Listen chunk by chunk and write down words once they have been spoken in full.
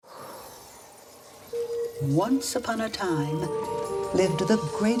once upon a time, lived the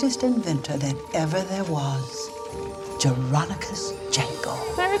greatest inventor that ever there was, Jeronicus Jangle.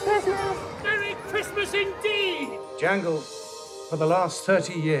 Merry Christmas! Merry Christmas indeed! Jangle, for the last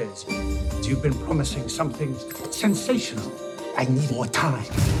 30 years, you've been promising something sensational. I need more time.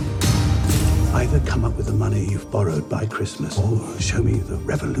 Either come up with the money you've borrowed by Christmas, or show me the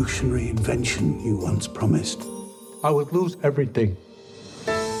revolutionary invention you once promised. I would lose everything.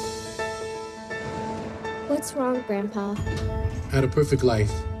 What's wrong, Grandpa? I had a perfect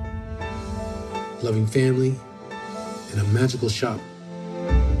life. Loving family and a magical shop.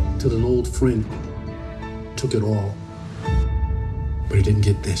 Till an old friend took it all. But he didn't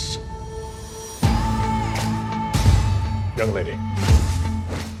get this. Young lady.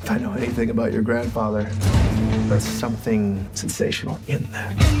 If I know anything about your grandfather, there's something sensational in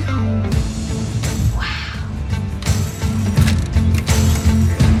there.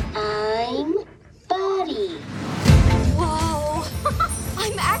 I'm Buddy. Whoa!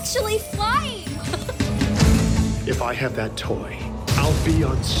 I'm actually flying! If I have that toy, I'll be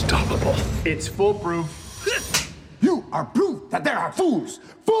unstoppable. It's foolproof. You are proof that there are fools.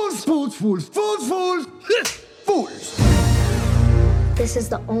 Fools, fools, fools, fools, fools, fools. This is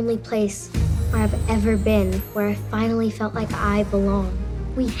the only place where I've ever been where I finally felt like I belong.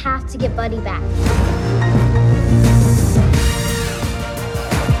 We have to get Buddy back.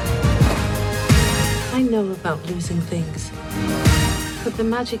 I know about losing things, but the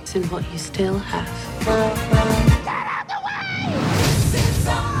magic's in what you still have. Get out the way!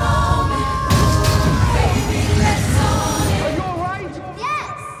 Are you all right?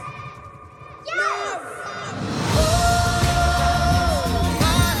 Yes! Yes!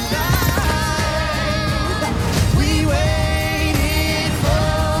 We waited for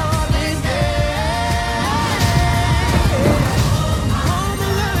this day. All the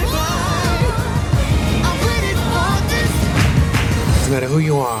lullaby. I waited for this. No matter who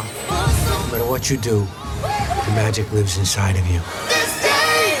you are, no matter what you do, the magic lives inside of you. This day.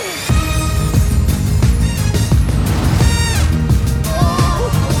 Oh,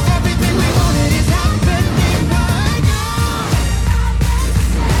 everything we wanted is happening right now.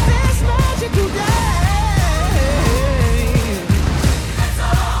 This magical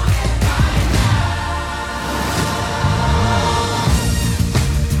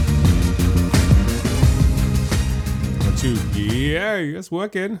One, two. Yeah, that's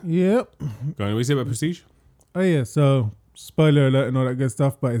working. Yep. Go on, what you say about Prestige? Oh yeah, so spoiler alert and all that good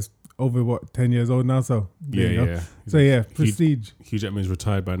stuff, but it's over 10 years old now, so there you go. So yeah, Prestige. Hugh Jackman's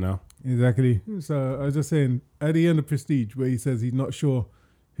retired by now. Exactly. So I was just saying, at the end of Prestige, where he says he's not sure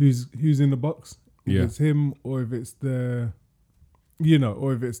who's in the box, if Yeah. it's him or if it's the,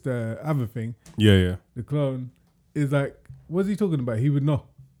 or if it's the other thing. Yeah. The clone is like, what's he talking about? He would know.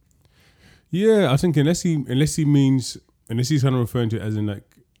 Yeah, I think unless he's kind of referring to it as in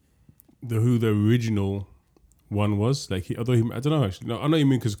like who the original one was, like I don't know actually. No, I know what you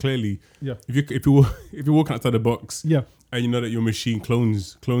mean, because clearly, Yeah. if you're walking outside the box, Yeah. and you know that your machine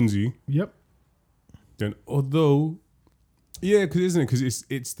clones you, Yep. then although, yeah, because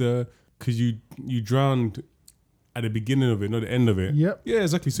you drowned at the beginning of it, not the end of it. Yep. Yeah,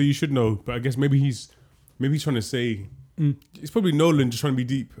 exactly. So you should know, but I guess maybe he's trying to say it's probably Nolan just trying to be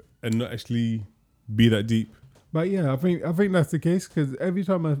deep and not actually be that deep. But yeah, I think that's the case, because every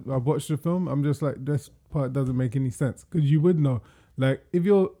time I watch the film, I'm just like, this part doesn't make any sense, because you would know, like if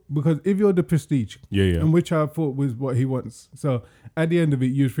you're the Prestige, Yeah. and which I thought was what he wants. So at the end of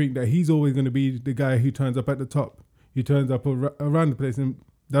it, you think that he's always going to be the guy who turns up at the top, he turns up around the place, and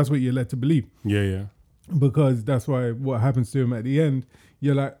that's what you're led to believe. Yeah. Because that's why what happens to him at the end,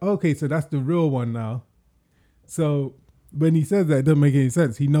 you're like, okay, so that's the real one now. So when he says that, it doesn't make any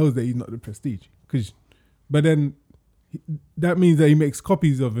sense. He knows that he's not the Prestige, but then that means that he makes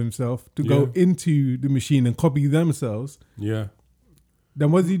copies of himself to go into the machine and copy themselves. Yeah.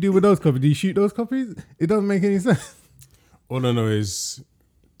 Then what does he do with those copies? Do he shoot those copies? It doesn't make any sense. All I know is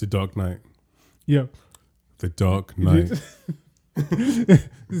The Dark Knight. Yeah. The Dark Knight.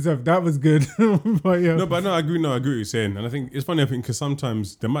 So that was good. But yeah. No, but I agree what you're saying. And I think it's funny, because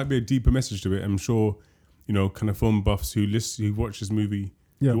sometimes there might be a deeper message to it. I'm sure, kind of film buffs who watch this movie,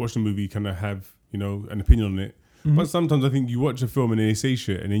 who watch the movie kind of have, an opinion on it. Mm-hmm. But sometimes I think you watch a film and they say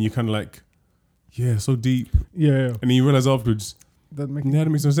shit and then you kind of like, yeah, so deep. Yeah. And then you realize afterwards, that makes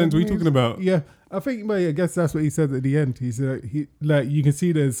no sense. What are you talking about? Yeah, I think, but I guess that's what he said at the end. He said, you can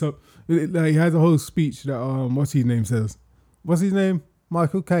see there's some, like, he has a whole speech that, what's his name says? What's his name?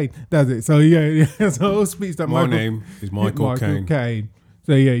 Michael Caine. That's it. So yeah, he has a whole speech that My name is Michael Caine.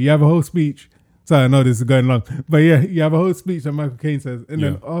 So yeah, you have a whole speech. Sorry, I know this is going long, but yeah, you have a whole speech that Michael Caine says, and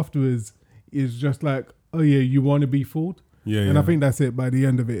then afterwards is just like, oh yeah, you want to be fooled. Yeah, and yeah. I think that's it. By the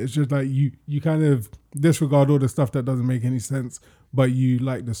end of it, it's just like you kind of disregard all the stuff that doesn't make any sense, but you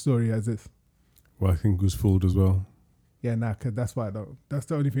like the story as is. Well, I think it was fooled as well. Yeah, cause that's why that's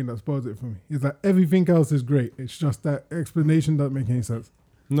the only thing that spoils it for me. It's like everything else is great. It's just that explanation doesn't make any sense.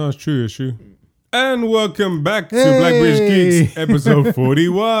 No, it's true. It's true. And welcome back to Black British Geeks, episode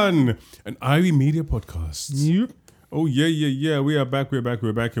 41, an Ivy Media podcast. Yep. Oh, yeah. We are back, we're back,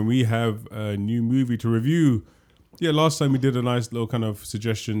 and we have a new movie to review. Yeah, last time we did a nice little kind of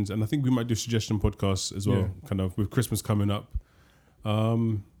suggestions, and I think we might do suggestion podcasts as well, kind of with Christmas coming up.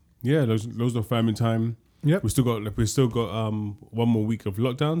 Yeah, loads of family time. Yep. We still got one more week of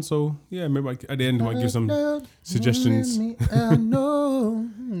lockdown, so yeah, maybe at the end I might give some suggestions. Get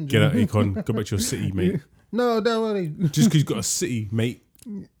out, Akon. Go back to your city, mate. No, don't worry. Just because you've got a city, mate.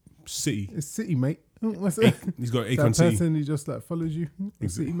 City. It's city, mate. What's it? He's got Akon that City. person who just like follows you.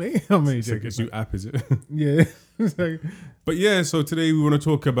 City, mate. I mean, it's a new app, is it? Yeah. But yeah, so today we want to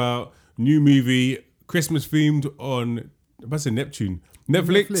talk about new movie, Christmas themed on, what's it, Neptune?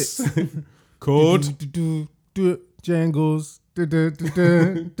 Netflix. Called Jangles. Jingle.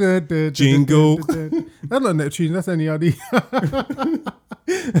 That's not Neptune, that's NERD.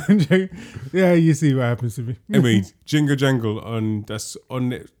 Yeah, you see what happens to me. Anyway, Jingle Jangle on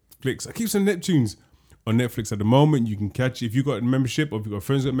Netflix. I keep saying Neptunes. On Netflix at the moment, you can catch it. If you've got a membership, or if you've got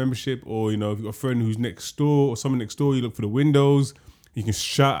friends got membership, or if you've got a friend who's next door or someone next door, you look for the windows, you can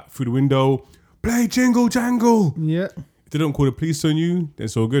shout through the window, play Jingle Jangle. Yeah. If they don't call the police on you, then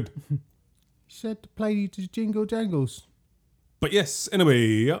it's all good. Said to play to Jingle Jangles. But yes,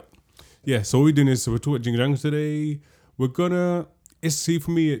 anyway, yeah. So what we're doing is, we're talking about Jingle Jangles today. We're gonna, for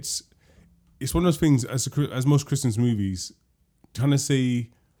me, it's one of those things as most Christmas movies, trying to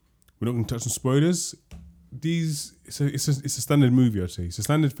say we're not going to touch on spoilers. It's a standard movie, I'd say. It's a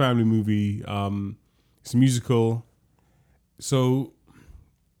standard family movie. It's a musical, so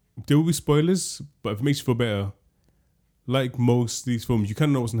there will be spoilers. But if it makes you feel better, like most of these films, you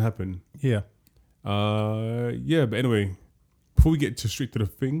kind of know what's gonna happen. Yeah. Yeah. But anyway, before we get straight to the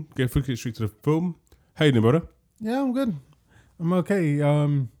film, how you doing, brother? Yeah, I'm good. I'm okay.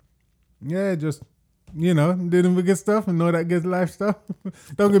 Yeah, just dealing with good stuff and all that good life stuff.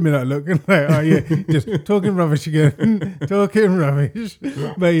 Don't give me that look. Like, oh yeah, just talking rubbish again. Talking rubbish.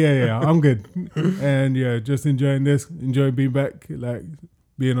 But yeah, I'm good. And yeah, just enjoying being back, like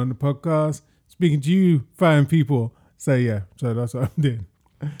being on the podcast, speaking to you fine people. So yeah, so that's what I'm doing.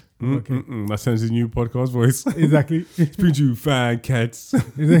 Okay. That sounds his new podcast voice. Exactly. Speaking to you fine cats.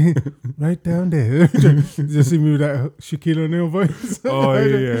 Right down there. Just see me with that Shaquille O'Neal voice. Oh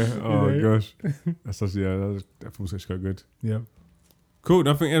yeah. Oh gosh. That film's actually quite good. Yeah. Cool.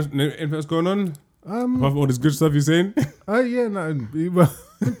 Anything else going on? Apart from all this good stuff you're saying? Oh yeah,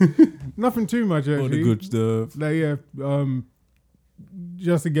 nothing too much actually. All the good stuff. Like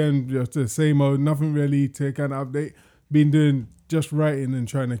just the same old, nothing really to kind of update. Been doing just writing and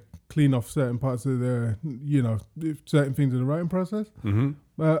trying to clean off certain parts of the, certain things in the writing process. Mm-hmm.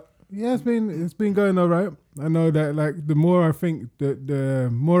 But yeah, it's been going all right. I know that like the more I think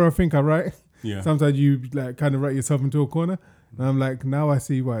I write, sometimes you like kind of write yourself into a corner. And I'm like, now I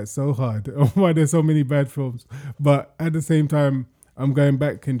see why it's so hard, why there's so many bad films. But at the same time, I'm going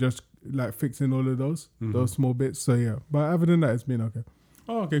back and just like fixing all of those small bits. So yeah, but other than that, it's been okay.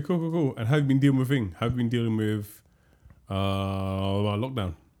 Oh, okay, cool. And how have you been dealing with things? Have you been dealing with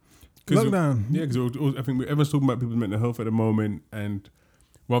lockdown? Lockdown. Because I think everyone's talking about people's mental health at the moment, and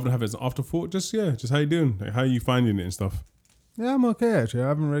rather than have it as an afterthought, just how you doing? Like, how are you finding it and stuff? Yeah, I'm okay actually. I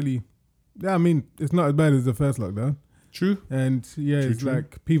haven't really. Yeah, I mean, it's not as bad as the first lockdown. True. And yeah, it's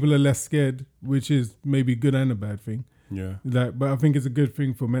like people are less scared, which is maybe good and a bad thing. Yeah. Like, but I think it's a good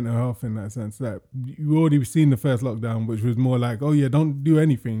thing for mental health in that sense. That you already seen the first lockdown, which was more like, oh yeah, don't do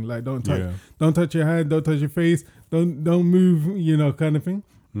anything. Like, don't touch your hand, don't touch your face, don't move, kind of thing.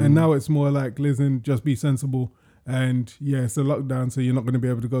 And now it's more like, listen, just be sensible. And yeah, it's a lockdown, so you're not going to be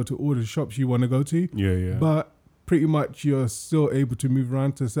able to go to all the shops you want to go to. Yeah. But pretty much you're still able to move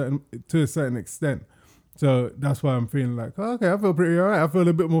around to a certain extent. So that's why I'm feeling like, okay, I feel pretty all right. I feel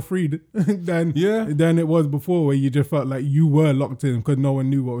a bit more freed than it was before, where you just felt like you were locked in because no one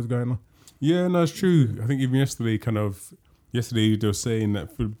knew what was going on. Yeah, no, it's true. I think even yesterday they were saying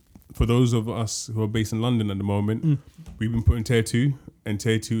that for those of us who are based in London at the moment, we've been put in tier 2, and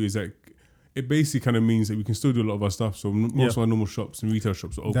tier 2 is like, it basically kind of means that we can still do a lot of our stuff. So most of our normal shops and retail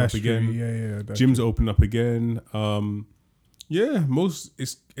shops are open up again. Gyms open up again.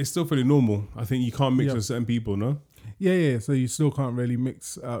 It's still fairly normal. I think you can't mix with certain people, no? Yeah. So you still can't really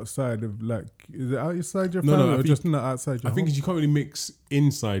mix outside of like, is it outside your No, family I or think- just not outside your I think home? you can't really mix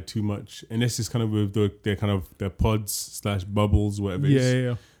inside too much, unless it's kind of with their kind of their pods / bubbles, whatever it is.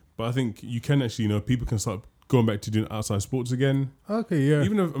 Yeah. But I think you can actually, people can start going back to doing outside sports again. Okay, yeah.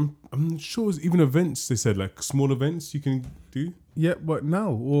 Even if, I'm sure it's even events, they said, like small events you can do. Yeah, but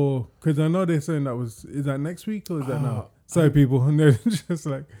now, or because I know they're saying is that next week or is that now? Sorry, people, and they're just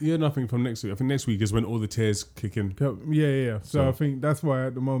like, Yeah, nothing from next week. I think next week is when all the tears kick in. yeah. So I think that's why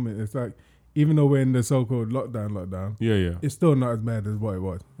at the moment it's like, even though we're in the so-called lockdown, Yeah. it's still not as bad as what it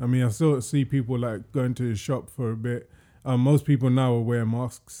was. I mean, I still see people like going to the shop for a bit. Most people now are wearing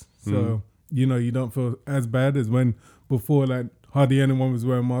masks, so you don't feel as bad as when before, like hardly anyone was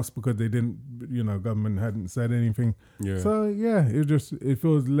wearing masks because they didn't, government hadn't said anything. Yeah. So yeah, it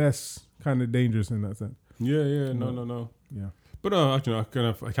feels less kind of dangerous in that sense. Yeah. No. Yeah. But actually, I kind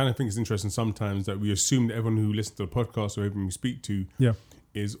of think it's interesting sometimes that we assume that everyone who listens to the podcast or everyone we speak to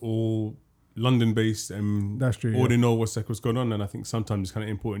is all London based and That's true, all yeah. they know what's going on. And I think sometimes it's kind of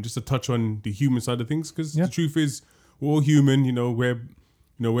important just to touch on the human side of things, because the truth is we're all human.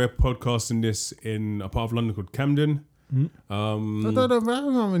 We're podcasting this in a part of London called Camden. I'm joking.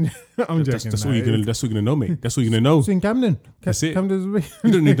 That's what you're gonna know, mate. That's what you're gonna know. It's in Camden. That's it. Camden's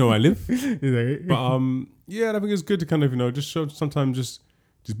You don't need to know where I live. Exactly. But I think it's good to kind of just show sometimes just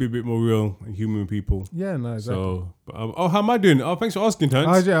be a bit more real and human with people. Yeah, no, exactly. So, but, how am I doing? Oh, thanks for asking,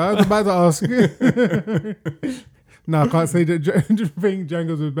 Terence. I was about to ask. No, I can't say that thing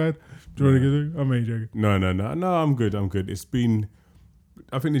Django's was bad. Do you want to get it? I'm only joking. No, I'm good. It's been,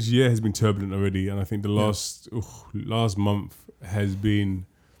 I think this year has been turbulent already, and I think the last month has been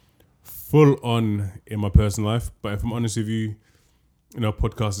full on in my personal life. But if I'm honest with you,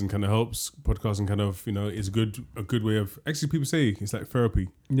 podcasting kind of helps. Podcasting kind of, is a good way of, actually people say it's like therapy.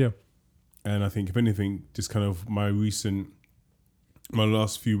 Yeah. And I think if anything, just kind of my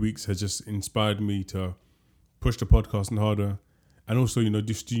last few weeks has just inspired me to push the podcasting harder. And also,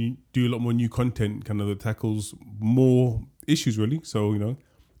 just do a lot more new content kind of that tackles more issues really. So,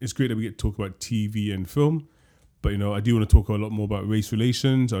 it's great that we get to talk about TV and film. But, I do want to talk a lot more about race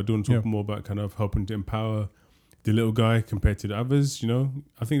relations. I do want to talk more about kind of helping to empower the little guy compared to the others,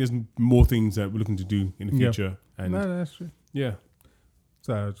 I think there's more things that we're looking to do in the future. And no, that's true. Yeah.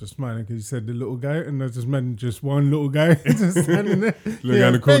 So I was just smiling because you said the little guy, and I just meant just one little guy just standing there. Little guy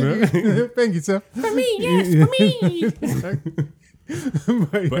in the corner. Thank you, sir. For me, yes, for me.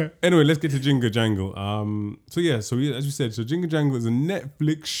 But anyway, let's get to Jingle Jangle. So as we said, Jingle Jangle is a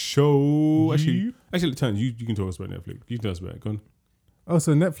Netflix show. Actually, Terence, you can talk us about Netflix. You can tell us about it. Go on. Oh,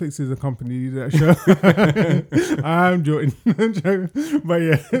 so Netflix is a company that show. I'm joking. But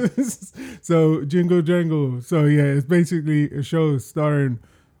yeah. So Jingle Jangle. So yeah, it's basically a show starring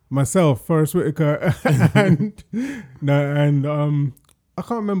myself, Forrest Whitaker, and I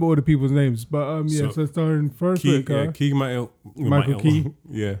can't remember all the people's names, but so starring Forrest Whitaker, Keegan Michael Key.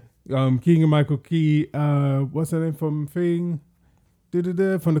 Yeah. Keegan Michael Key. What's her name from Thing?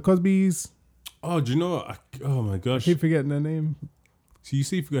 From the Cosbys. Oh, do you know what? Oh my gosh. I keep forgetting their name. So you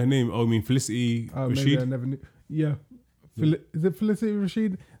see, you forgot her name. Oh, I mean Felicity Maybe I Rashid. never knew. Yeah. Is it Felicity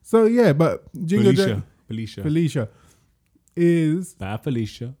Rashid? So yeah, but Jingle Jangle. Felicia is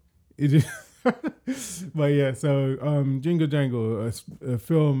Felicia. It is but yeah, so Jingle Jangle, a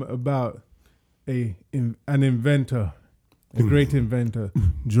film about an inventor, a great inventor,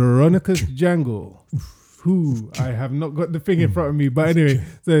 Jeronicus Jangle, who I have not got the thing in front of me, but anyway,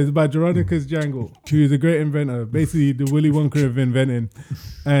 so it's about Jeronicus Jangle, who is a great inventor, basically the Willy Wonka of inventing,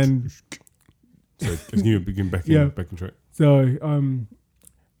 and so let's new begin back in track. So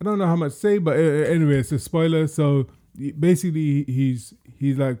I don't know how much to say, but anyway, it's a spoiler. So basically, he's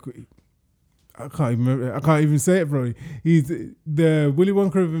like, I can't even say it probably. He's the Willy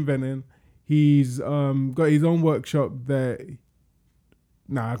Wonka of inventing. He's got his own workshop that.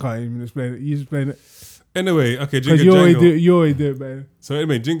 Nah, I can't even explain it. You explain it. Anyway, okay, Jingle Jangle. You always do it, man. So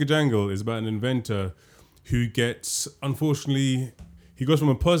anyway, Jingle Jangle is about an inventor who gets, unfortunately, he goes from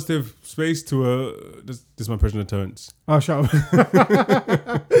a positive space to a. This is my impression of Terence. Oh, shut up.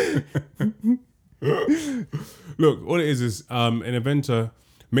 Look, all it is an inventor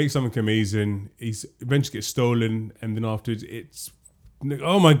makes something amazing. He's eventually gets stolen, and then afterwards it's.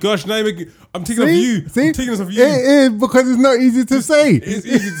 Oh my gosh! Now I'm thinking of you. See? I'm thinking of you. It is because it's not easy to say. It's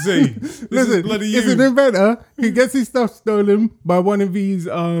easy to say. Listen, it's an inventor. He gets his stuff stolen by one of his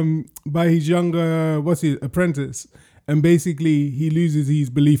by his younger apprentice, and basically he loses his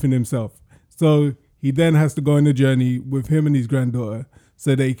belief in himself. So he then has to go on a journey with him and his granddaughter,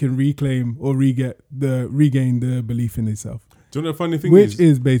 so that he can reclaim or regain the belief in himself. Do you know the funny thing Which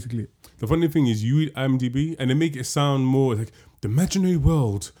is basically it. the funny thing is you read IMDb and they make it sound more like the imaginary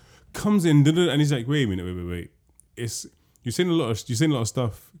world comes in, and he's like, wait a minute, wait. You're saying a lot of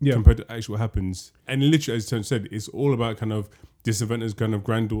stuff compared to actually what happens. And literally, as Tony said, it's all about kind of this inventor's kind of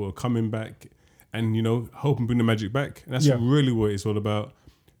granddaughter coming back and, you know, helping bring the magic back. And that's really what it's all about.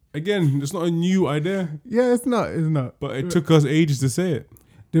 Again, it's not a new idea. Yeah, it's not. But it took us ages to say it.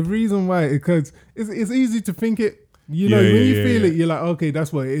 The reason why, because it's easy to think it. You know, when you feel it, you're like, okay,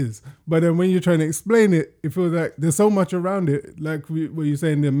 that's what it is. But then when you're trying to explain it, it feels like there's so much around it. Like what you're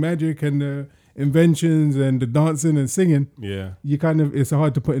saying, the magic and the inventions and the dancing and singing. Yeah. You kind of, it's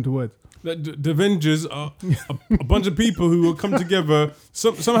hard to put into words. The Avengers are a bunch of people who will come together.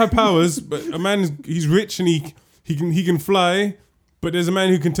 Some have powers, but a man, he's rich and he can fly. But there's a man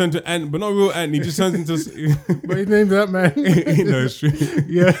who can turn to ant, but not a real ant. He just turns into. But his name's that man. No, it's true.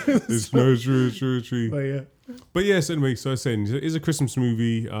 Yeah. It's true. But yes, anyway, so I was saying, it is a Christmas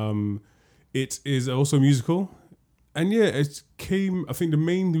movie. It is also a musical. And yeah, I think the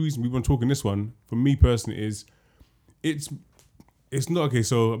main reason we want to talk in this one, for me personally, is it's not, okay,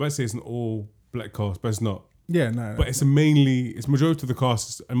 so I'm about to say it's an all black cast, but it's not. Yeah, no. But it's majority of the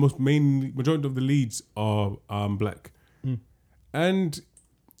cast and majority of the leads are black. And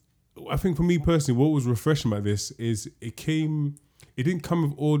I think for me personally, what was refreshing about this is it didn't come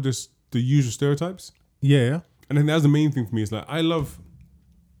with all the usual stereotypes. Yeah. And I think that's the main thing for me. Is like I love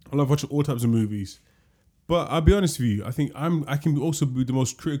watching all types of movies. But I'll be honest with you, I think I can also be the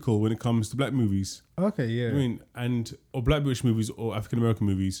most critical when it comes to black movies. Okay, yeah. I mean, or black British movies or African American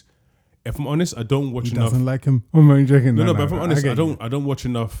movies. If I'm honest, I don't watch enough. Doesn't like him. I'm only joking. No, but if I'm honest, I don't watch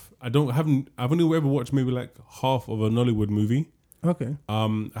enough. I've only ever watched maybe like half of a Nollywood movie. Okay.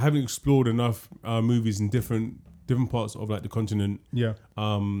 I haven't explored enough movies in different parts of like the continent. Yeah.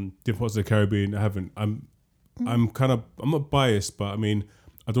 Different parts of the Caribbean. I haven't. I'm not biased, but I mean,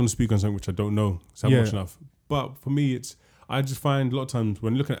 I don't want to speak on something which I don't know, so I haven't watched enough. But for me, I just find a lot of times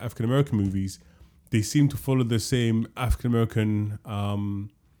when looking at African American movies, they seem to follow the same African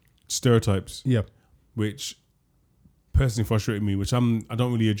American stereotypes. Yeah. Which personally frustrated me, which I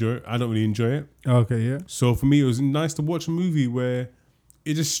don't really enjoy it. Okay, yeah. So for me, it was nice to watch a movie where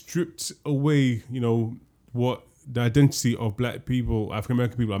it just stripped away, you know, what the identity of black people, African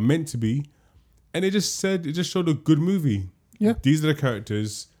American people are meant to be, and it just showed a good movie. Yeah. These are the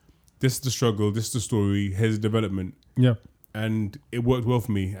characters. This is the struggle. This is the story. Here's the development. Yeah. And it worked well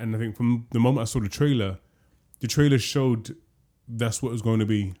for me. And I think from the moment I saw the trailer showed that's what it was going to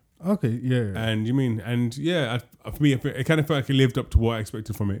be. Okay, yeah. And for me, it kind of felt like it lived up to what I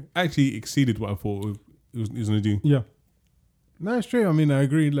expected from it. Actually exceeded what I thought it was going to do. Yeah. No, it's true. I mean, I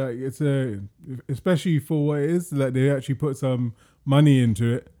agree. Like, it's especially for what it is, like they actually put some money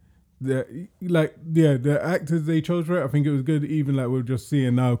into it. The actors they chose for it, I think it was good. Even like we're just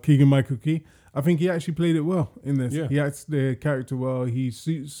seeing now, Keegan-Michael Key. I think he actually played it well in this. Yeah. He acts the character well. He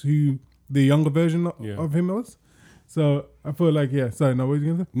suits who the younger version of him was. So I feel like, sorry, no, what were you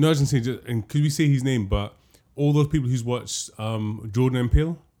going to say? No, I was going to say, and could we say his name, but all those people who's watched Jordan and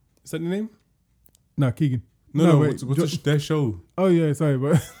Peele, is that the name? No, Keegan. No, wait, what's their show? Oh, yeah, sorry,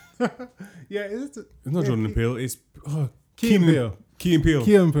 but... yeah, it's not Jordan and Peele, it's... Key and Peele. Key and Peele.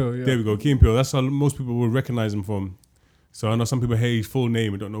 Key and Peele, yeah. There we go, Key and Peele. That's how most people will recognize him from. So I know some people hear his full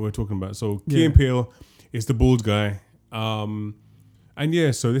name and don't know what we're talking about. So Key and Peele is the bald guy. And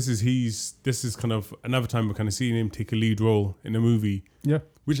yeah, so this is kind of another time we're kind of seeing him take a lead role in a movie. Yeah.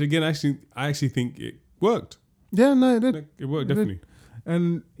 Which again, I actually think it worked. Yeah, no, it did. It worked, definitely.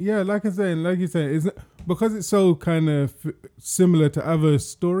 And yeah, like you said, because it's so kind of similar to other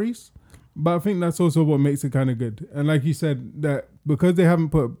stories, but I think that's also what makes it kind of good. And like you said, that because they haven't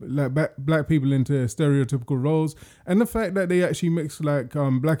put like black people into stereotypical roles, and the fact that they actually mix like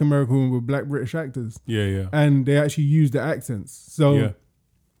black American with black British actors, and they actually use the accents. So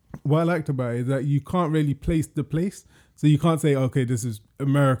what I liked about it is that you can't really place the place, so you can't say, okay, this is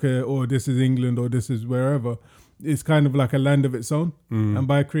America or this is England or this is wherever. It's kind of like a land of its own, and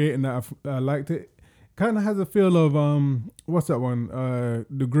by creating that, I liked it. Kind of has a feel of what's that one?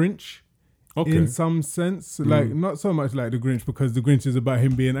 The Grinch. Okay. In some sense, like not so much like the Grinch, because the Grinch is about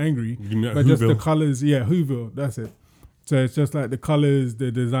him being angry, but just the colors. Yeah, Whoville. That's it. So it's just like the colors,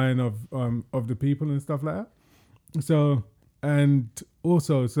 the design of the people and stuff like that. So, and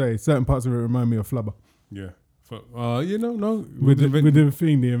also say certain parts of it remind me of Flubber. Yeah. No. With the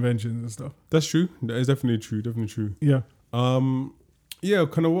thing, the inventions and stuff. That's true. That is definitely true. Definitely true. Yeah. Kind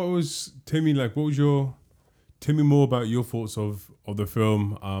of tell me more about your thoughts of the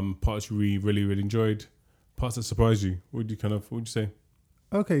film, parts you really, really enjoyed, parts that surprised you. What would you say?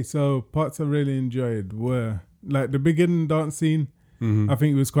 Okay, so parts I really enjoyed were like the beginning dance scene. I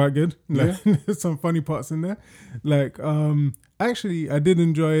think it was quite good. Like, there's some funny parts in there. Like, actually, I did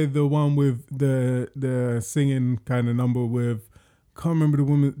enjoy the one with the singing kind of number with, can't remember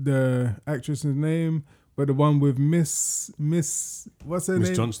the actress's name, but the one with Miss what's her name?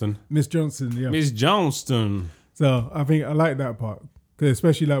 Miss Johnston. Miss Johnston, yeah. Miss Johnston. So I think I like that part.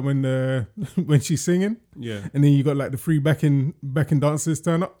 Especially like when she's singing, yeah, and then you got like the free backing dancers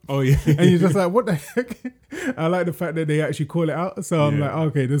turn up. Oh yeah, and you're just like, what the heck? I like the fact that they actually call it out. So I'm like,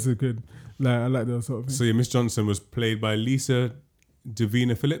 okay, this is good. Like I like those sort of things. So yeah, Miss Johnson was played by Lisa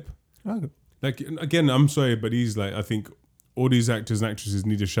Davina Phillip. Okay. Like again, I'm sorry, but he's like, I think all these actors and actresses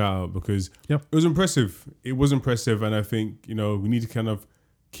need a shout out because it was impressive. It was impressive, and I think we need to kind of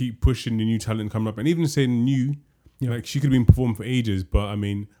keep pushing the new talent coming up, and even saying new. Yeah. Like she could have been performing for ages, but I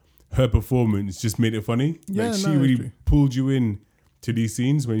mean, her performance just made it funny. Yeah, like she really pulled you in to these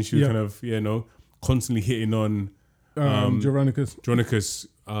scenes when she was kind of constantly hitting on Jeronicus,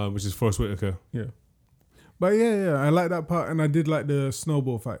 which is Forrest Whitaker. Yeah, but yeah, I like that part, and I did like the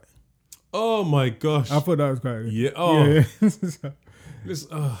snowball fight. Oh my gosh, I thought that was quite good. Yeah. Oh. Yeah.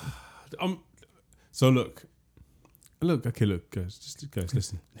 Listen, so look. Okay, look, guys,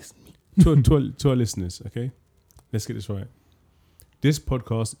 listen. to our listeners, okay. Let's get this right. This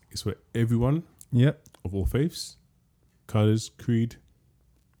podcast is for everyone of all faiths, colours, creed.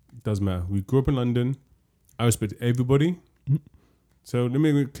 It doesn't matter. We grew up in London. I respect everybody. So let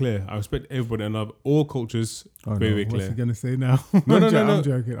me make it clear. I respect everybody and love all cultures. Very clear. What's he going to say now? No. I'm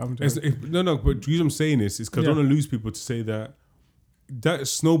joking. But the reason I'm saying this is because I don't want to lose people to say that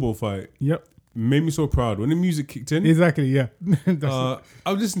snowball fight made me so proud. When the music kicked in. Exactly, yeah. I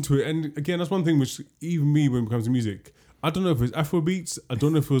would listen to it. And again, that's one thing which even me, when it comes to music, I don't know if it's Afro beats. I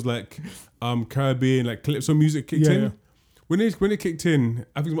don't know if it was like Caribbean, like Calypso music kicked in. Yeah. When it kicked in,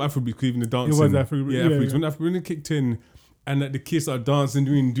 I think it was Afro beats, even the dancing. It was Afro beats. Yeah, Afro beats. When it kicked in and like, the kids started dancing,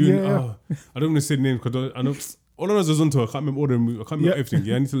 doing I don't want to say the names because I know all I know is Zonto. I can't remember all them. I can't remember everything.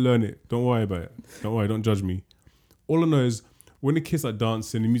 Yeah, I need to learn it. Don't worry about it. Don't worry. Don't judge me. All I know is when the kids started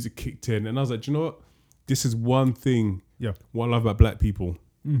dancing, the music kicked in, and I was like, do you know what? This is one thing. Yeah. What I love about black people.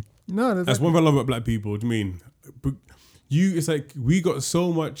 No, that's one thing I love about black people. Do you mean? But it's like we got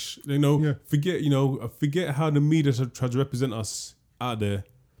so much. Forget how the media try to represent us out there.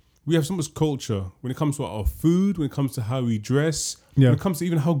 We have so much culture when it comes to our food, when it comes to how we dress, when it comes to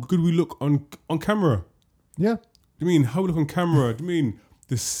even how good we look on camera. Yeah. Do you mean how we look on camera? Do you mean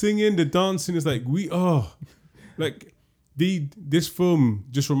the singing, the dancing? Is like we are like. This film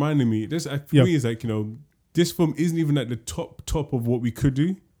just reminded me. This for me is like this film isn't even at the top of what we could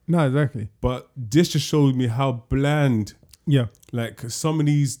do. No, exactly. But this just showed me how bland, like some of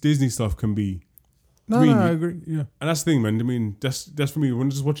these Disney stuff can be. No, I agree. Yeah, and that's the thing, man. I mean, that's for me. When I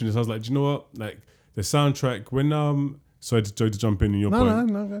was just watching this, I was like, do you know what? Like the soundtrack. When sorry to jump in your point.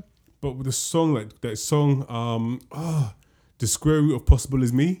 No. But with the song, like that song, the square root of possible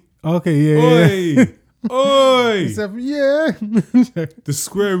is me. Okay, yeah. Oi! Yeah. The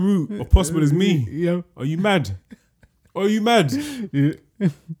square root of possible is me. Yeah. Are you mad? Yeah.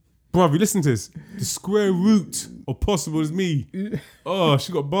 Bruv, you listen to this. The square root of possible is me. Oh,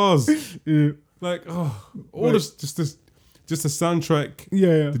 she got bars. Yeah. Like, all this, just the soundtrack.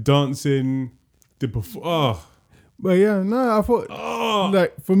 Yeah. The dancing, But yeah, no, I thought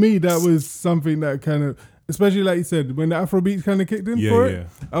like for me that was something that kind of. Especially like you said, when the Afrobeats kind of kicked in for it,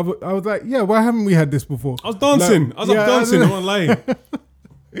 I was like, why haven't we had this before? I was dancing. Like, I was up dancing. I'm not lying.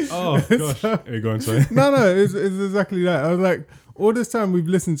 Oh, gosh. Here you go, sorry. No, it's exactly that. I was like, all this time we've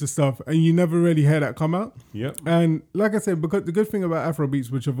listened to stuff and you never really hear that come out. Yep. And like I said, because the good thing about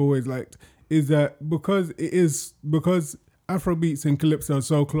Afrobeats, which I've always liked, is that because Afrobeats and Calypso are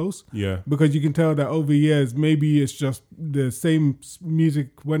so close. Yeah. Because you can tell that over years, maybe it's just the same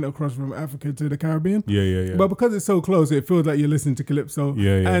music went across from Africa to the Caribbean. Yeah. But because it's so close, it feels like you're listening to Calypso.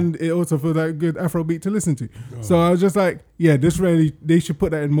 Yeah. And it also feels like a good Afrobeat to listen to. Oh. So I was just like, they should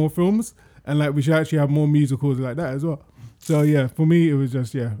put that in more films. And like, we should actually have more musicals like that as well. So yeah, for me, it was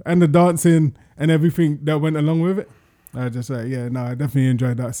just, And the dancing and everything that went along with it. I just like, I definitely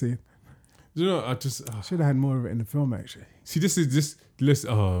enjoyed that scene. You know, I just should have had more of it in the film. Actually, see, this is list.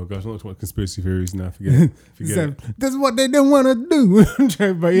 Oh gosh, I'm not talking about conspiracy theories now. Forget it. That's what they didn't want to do.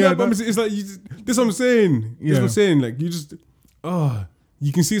 But it's like this. What I'm saying. This what I'm saying. Like you just,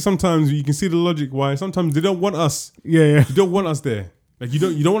 you can see sometimes. You can see the logic why sometimes they don't want us. Yeah. They don't want us there. Like you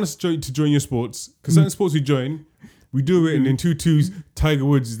don't want us to join your sports because certain sports we join. We do it and in 2-2s. Tiger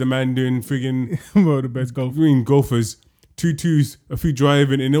Woods is the man doing friggin' the best golf. Golfers. 2-2s, a few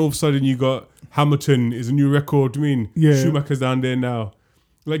driving, and all of a sudden you got Hamilton is a new record. Schumacher's down there now.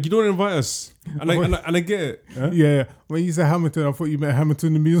 Like, you don't invite us. And I get it. Huh? Yeah. When you say Hamilton, I thought you meant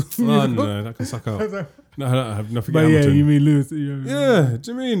Hamilton the musical. No, that can suck out. No, I have nothing. But Hamilton. yeah, you mean Lewis. Yeah,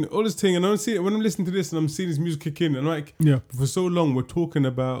 do you mean all this thing? And I'm seeing when I'm listening to this and I'm seeing this music kick in, and like, for so long we're talking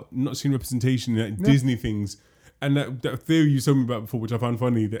about not seeing representation in like Disney things, and that theory you told me about before, which I found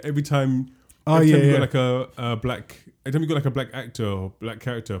funny, that every time you got like a black, every time you got like a black actor or black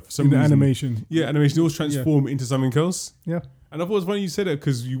character for some reason, animation, animation always transform into something else. Yeah. And I thought it was funny you said that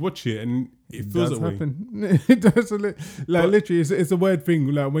because you watch it and it feels that way. It does. Literally, it's a weird thing.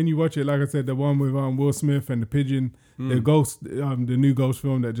 Like when you watch it, like I said, the one with Will Smith and the pigeon, the Ghost, the new Ghost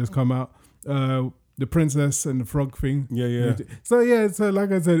film that just come out, the princess and the frog thing. Yeah. So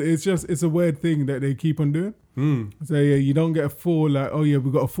like I said, it's a weird thing that they keep on doing. So yeah, you don't get a full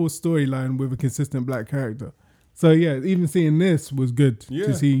we've got a full storyline with a consistent black character. So yeah, even seeing this was good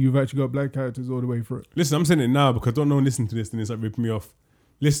to see you've actually got black characters all the way through it. Listen, I'm saying it now because I don't know and listen to this and it's like ripping me off.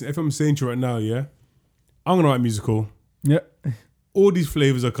 Listen, if I'm saying to you right now, I'm gonna write musical. Yeah. All these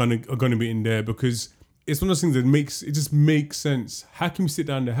flavors are gonna be in there because it's one of those things that just makes sense. How can we sit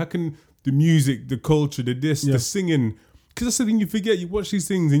down there? How can the music, the culture, the singing? Because that's the thing you forget. You watch these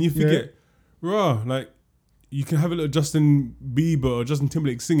things and you forget, like you can have a little Justin Bieber or Justin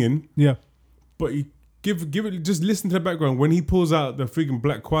Timberlake singing. Yeah. But you give it, just listen to the background when he pulls out the freaking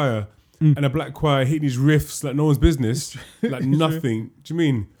black choir and the black choir hitting these riffs like no one's business, like nothing. Do you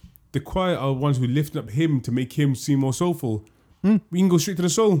mean the choir are the ones who lift up him to make him seem more soulful? We can go straight to the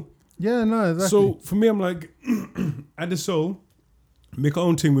soul. Yeah, no, exactly. So for me, I'm like, add the soul, make our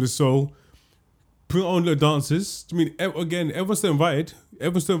own thing with the soul, put our own little dances. Do you mean again? Everyone's still invited.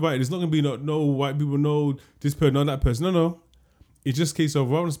 There's not gonna be no white people, no this person, no that person. No. It's just a case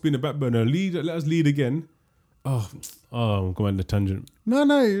of rather than being the back burner, let us lead again. I'm going on the tangent.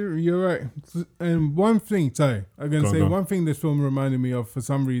 No, you're right. And one thing, one thing this film reminded me of for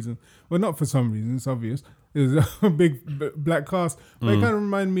some reason. Well, not for some reason, it's obvious. Is a big black cast. But it kind of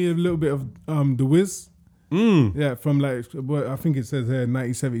reminded me a little bit of The Wiz. Yeah, from like, I think it says here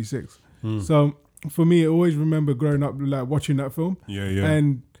 1976. So for me, I always remember growing up like watching that film. Yeah.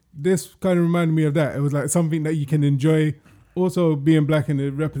 And this kind of reminded me of that. It was like something that you can enjoy. Also being black and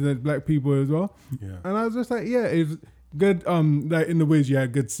it represents black people as well. Yeah. And I was just like, it's good. Like in The Wiz, you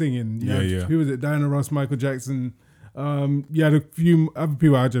had good singing. Who was it? Diana Ross, Michael Jackson. You had a few other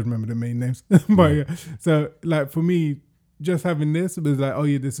people. I just remember the main names. But so like for me, just having this, it was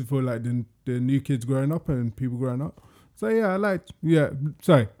like, this is for like the new kids growing up and people growing up. So I like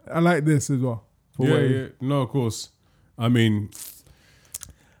this as well. No, of course. I mean.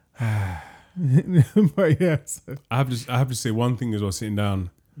 But yes, I have to say one thing as well. Sitting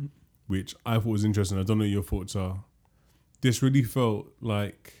down, which I thought was interesting. I don't know what your thoughts are. This really felt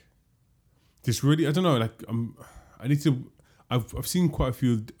like. I don't know. Like I need to. I've seen quite a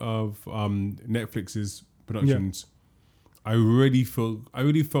few of Netflix's productions. Yeah. I really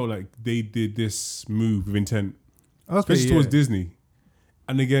felt like they did this move with intent, especially towards Disney.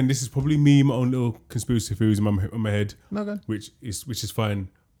 And again, this is probably me, my own little conspiracy theories in my head, which is fine.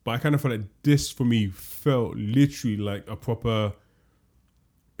 But I kind of felt like this for me felt literally like a proper.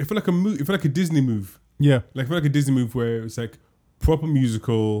 It felt like a move. It felt like a Disney move. Yeah, like it felt like a Disney move where it's like proper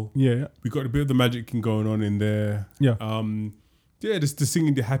musical. Yeah, we got a bit of the magic going on in there. Yeah, just the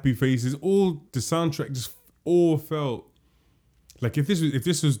singing, the happy faces, all the soundtrack just all felt like if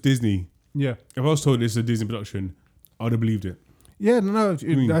this was Disney. Yeah, if I was told this is a Disney production, I would have believed it. Yeah, no,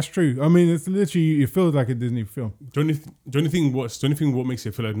 that's true. I mean, it's literally, it feels like a Disney film. The only thing what makes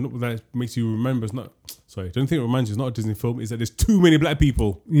it feel like, not that makes you remember, the only thing it reminds you it's not a Disney film is that there's too many black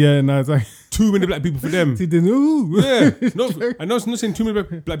people. Yeah, no, it's like. Too many black people for them. Yeah, no, I know it's not saying too many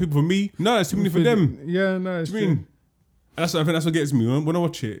black people for me. No, it's too many for them. Yeah, no, it's true. And I think that's what gets me. When I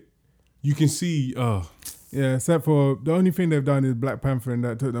watch it, you can see, yeah, except for, the only thing they've done is Black Panther and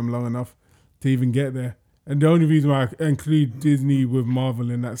that took them long enough to even get there. And the only reason why I include Disney with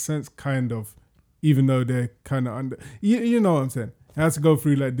Marvel in that sense, kind of, even though they're kind of under, you know what I'm saying? It has to go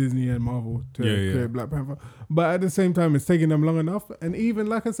through like Disney and Marvel to create Black Panther. But at the same time, it's taking them long enough. And even,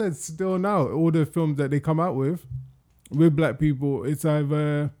 like I said, still now, all the films that they come out with black people, it's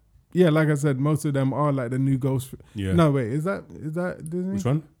either, like I said, most of them are like the new Ghost. Yeah. No, wait, is that Disney? Which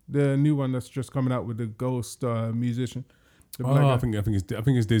one? The new one that's just coming out with the Ghost musician. I think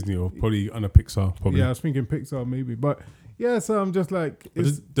it's Disney or probably under Pixar. Probably. Yeah, I was thinking Pixar maybe, but so I'm just like,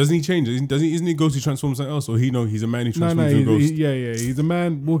 doesn't he change? Isn't he go to transform something else, or he's a man who transforms into a ghost? He's a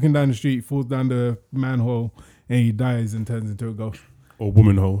man walking down the street, falls down the manhole, and he dies and turns into a ghost or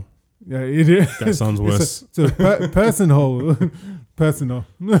woman hole. Yeah, it is. That sounds worse. It's a person hole, personal.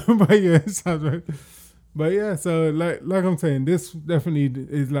 But yeah, it sounds right. But yeah, so like I'm saying, this definitely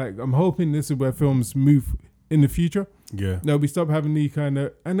is like, I'm hoping this is where films move in the future. Yeah. That we stop having the kind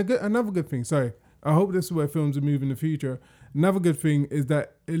of, and another good thing, sorry, I hope this is where films are moving in the future. Another good thing is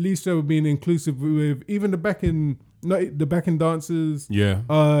that at least they were being inclusive with even the backing dancers.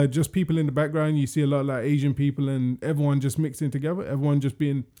 Yeah. Just people in the background. You see a lot of like Asian people and everyone just mixing together. Everyone just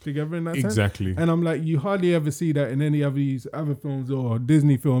being together in that sense. Exactly. And I'm like, you hardly ever see that in any of these other films or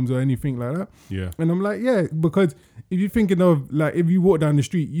Disney films or anything like that. Yeah. And I'm like, yeah, because if you're thinking of like, if you walk down the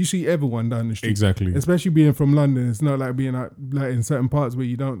street, you see everyone down the street. Exactly. Especially being from London. It's not like being out like in certain parts where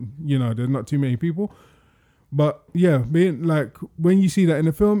you don't, there's not too many people. But yeah, being like, when you see that in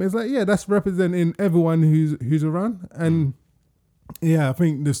the film, it's like, yeah, that's representing everyone who's around. And yeah, I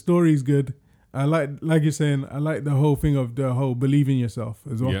think the story's good. I like you're saying, I like the whole thing of the whole believe in yourself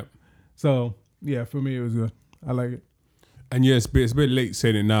as well. Yep. So yeah, for me it was good. I like it. And yeah, it's a bit late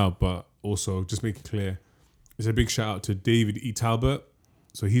saying it now, but also just make it clear, it's a big shout out to David E. Talbot.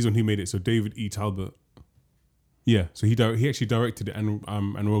 So he's on who made it. So David E. Talbot. Yeah. So he actually directed it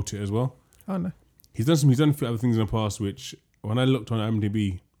and wrote it as well. Oh no. He's done a few other things in the past, which when I looked on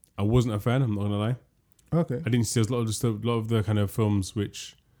IMDb, I wasn't a fan. I'm not gonna lie. Okay. I didn't see a lot of the kind of films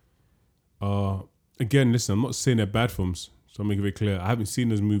which are, again, listen, I'm not saying they're bad films, so I'll make it very clear. I haven't seen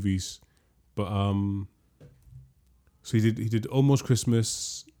those movies, but so he did Almost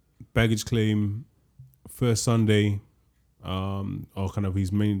Christmas, Baggage Claim, First Sunday, or kind of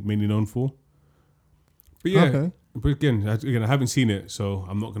he's mainly known for. But yeah. Okay. But again, I haven't seen it, so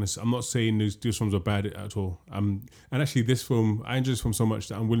I'm not saying these films are bad at all. And actually, this film, I enjoy this film so much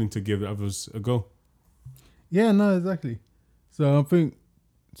that I'm willing to give others a go. Yeah, no, exactly. So I think,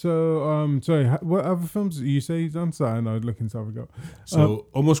 sorry, what other films did you say he's done? Sorry, I was looking something up. So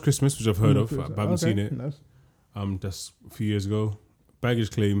Almost Christmas, which I've heard of, but I haven't seen it. Nice. That's a few years ago.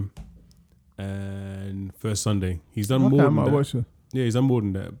 Baggage Claim and First Sunday. He's done more than that. Watch it. Yeah, he's done more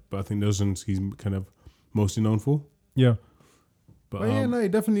than that, but I think those ones he's kind of mostly known for. Yeah. But yeah, no, he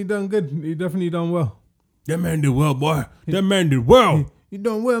definitely done good. He definitely done well. That man did well, boy. That man did well. You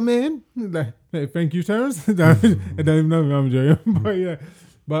done well, man. Like, hey, thank you, Terrence. I don't even know if I'm joking. But yeah.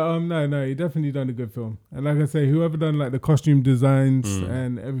 But no, he definitely done a good film. And like I say, whoever done like the costume designs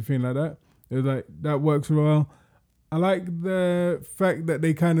and everything like that, it was like, that works well. I like the fact that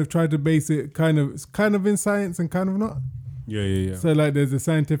they kind of tried to base it kind of in science and kind of not. Yeah. So like there's a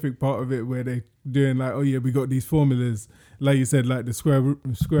scientific part of it where they doing like, oh yeah, we got these formulas, like you said, like the square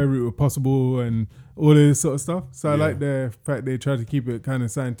root of possible and all this sort of stuff. So I like the fact they tried to keep it kind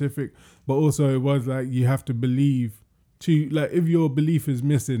of scientific, but also it was like you have to believe to, like, if your belief is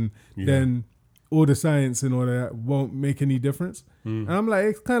missing, then all the science and all that won't make any difference. And I'm like,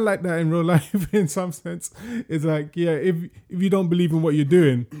 it's kind of like that in real life in some sense. It's like, yeah, if you don't believe in what you're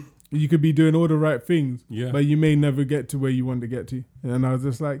doing, you could be doing all the right things, but you may never get to where you want to get to. And I was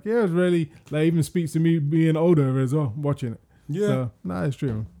just like, yeah, it was really, like, even speaks to me being older as well, watching it. Yeah. So, it's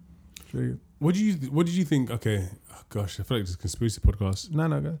true. It's really good. What did you think? Okay, oh gosh, I feel like this is a conspiracy podcast.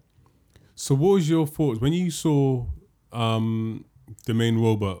 No, go. So what was your thoughts when you saw the main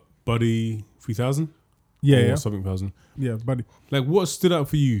robot, Buddy 3000? Yeah. Something 1000. Yeah, Buddy. Like, what stood out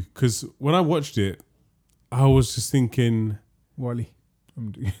for you? Because when I watched it, I was just thinking... Wally.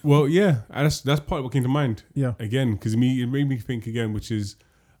 Well, yeah, that's part of what came to mind. Yeah. Again, because it made me think again, which is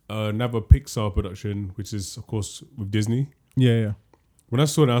another Pixar production, which is, of course, with Disney. Yeah. When I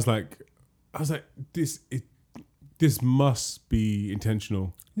saw it, I was like, this must be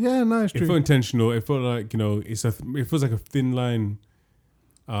intentional. Yeah, no, it's true. It felt intentional. It felt like, it feels like a thin line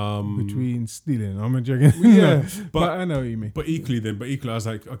between stealing. I'm joking. Yeah, but I know what you mean. But equally, I was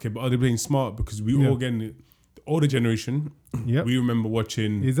like, okay, but are they being smart? Because we all getting it. Older generation, we remember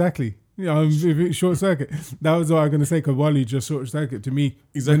watching... Exactly. Yeah, Short Circuit. That was what I was going to say, because Wally just Short Circuit to me.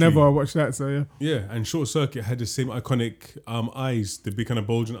 Exactly. Whenever I watch that, so yeah. Yeah, and Short Circuit had the same iconic eyes, the big kind of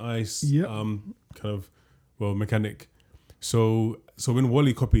bulging eyes, mechanic. So when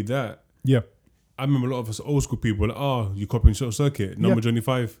Wally copied that, I remember a lot of us old school people were like, oh, you copying Short Circuit, number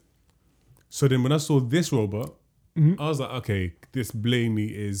 25. So then when I saw this robot, I was like, okay, this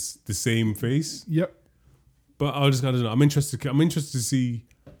blatantly is the same face. Yep. But I don't know. I'm interested to see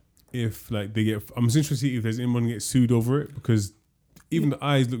if like they get. I'm interested to see if there's anyone get sued over it, because even the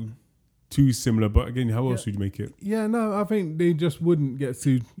eyes look too similar. But again, how else would you make it? Yeah, no, I think they just wouldn't get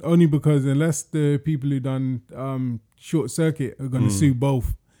sued, only because unless the people who done Short Circuit are going to sue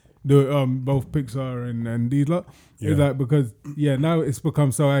both Pixar and these lot. Is that because now it's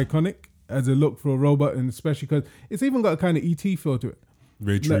become so iconic as a look for a robot, and especially because it's even got a kind of ET feel to it.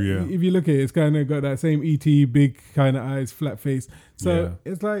 Very true, Like, yeah. If you look at it, it's kind of got that same ET, big kind of eyes, flat face. So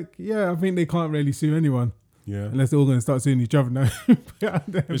it's like, I think they can't really sue anyone. Yeah. Unless they're all going to start suing each other now.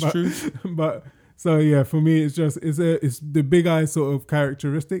 It's true. But so yeah, for me, it's the big eye sort of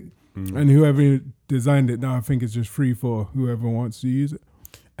characteristic, and whoever designed it now, I think it's just free for whoever wants to use it.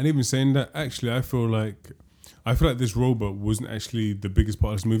 And even saying that, actually, I feel like this robot wasn't actually the biggest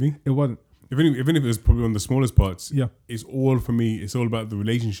part of this movie. It wasn't. Even if it was probably one of the smallest parts. Yeah. It's all, for me, it's all about the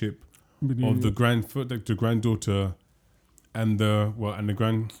relationship of the granddaughter and the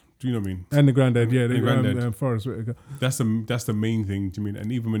grand. Do you know what I mean? And the granddad, yeah, the granddad. Forrest Whitaker. That's the main thing. Do you mean?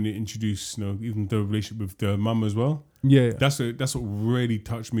 And even when they introduce, even the relationship with the mum as well. Yeah. That's what really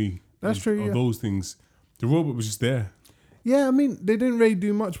touched me. That's true. Of those things, the robot was just there. Yeah, I mean, they didn't really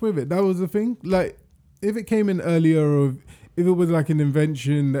do much with it. That was the thing. Like, if it came in earlier, or if it was like an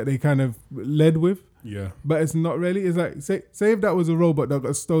invention that they kind of led with. Yeah. But it's not really. It's like, say if that was a robot that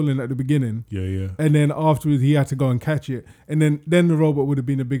got stolen at the beginning. Yeah. And then afterwards he had to go and catch it. And then the robot would have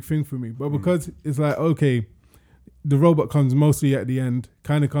been a big thing for me. But because it's like, okay, the robot comes mostly at the end,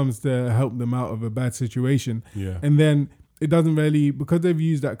 kind of comes to help them out of a bad situation. Yeah. And then it doesn't really, because they've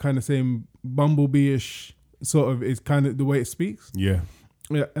used that kind of same Bumblebee-ish sort of, it's kind of the way it speaks. Yeah.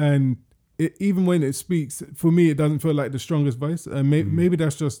 And even when it speaks, for me, it doesn't feel like the strongest voice. And maybe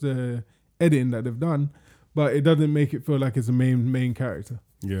that's just the editing that they've done, but it doesn't make it feel like it's a main character.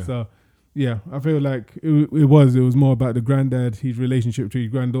 Yeah. So, yeah, I feel like it was more about the granddad, his relationship to his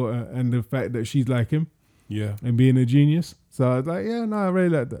granddaughter, and the fact that she's like him. Yeah. And being a genius. So I was like, I really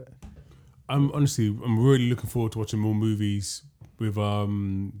like that. I'm really looking forward to watching more movies with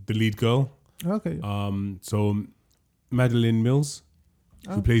the lead girl. Okay. So Madeline Mills,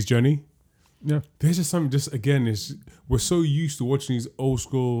 who plays Jenny. Yeah. There's just something. We're so used to watching these old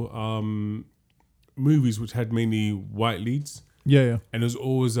school movies which had mainly white leads. Yeah. And there's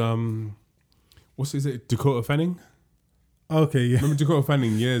always Dakota Fanning. Okay, yeah. Remember Dakota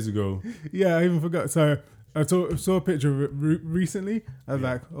Fanning years ago? Yeah, I even forgot. So I saw a picture of it recently. I was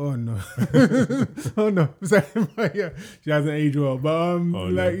like, oh no, oh no. So, yeah, she hasn't aged well, but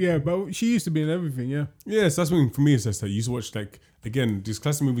but she used to be in everything. Yeah. Yes, that's what for me. It's just that you used to watch these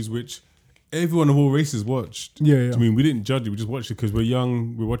classic movies which everyone of all races watched. Yeah. I mean, we didn't judge it. We just watched it because we're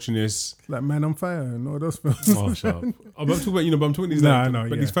young. We're watching this. Like Man on Fire and all those films. Oh, shut up. I'm talking about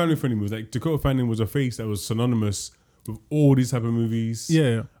these. These family-friendly movies. Like Dakota Fanning was a face that was synonymous with all these type of movies.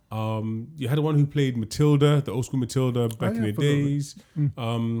 Yeah. You had the one who played Matilda, the old school Matilda back in the days.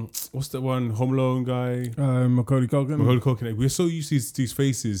 What's that one? Home Alone guy. Macaulay Culkin. Like, we're so used to these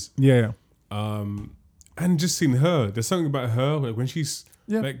faces. Yeah. And just seeing her, there's something about her like when she's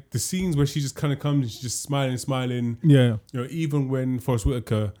like the scenes where she just kind of comes and she's just smiling. Yeah. Even when Forrest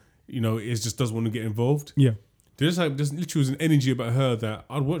Whitaker, just doesn't want to get involved. Yeah. There's literally was an energy about her that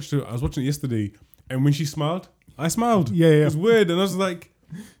I was watching it yesterday, and when she smiled, I smiled. Yeah. It was weird, and I was like,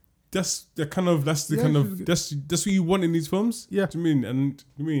 that's what you want in these films. Yeah. Do you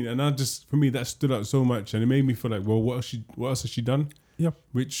mean? And I just, for me, that stood out so much, and it made me feel like, well, what else has she done? Yeah.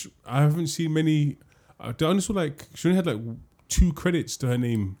 Which I haven't seen many. I only saw she only had 2 credits to her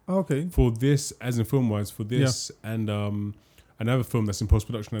name. Okay. For this, as in film wise, for this and another film that's in post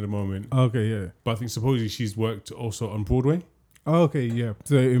production at the moment. Okay, yeah. But I think supposedly she's worked also on Broadway. Okay, yeah.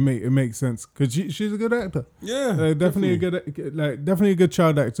 So it makes sense because she's a good actor. Yeah, definitely a good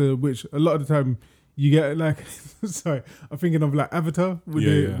child actor. Which a lot of the time you get sorry, I'm thinking of Avatar.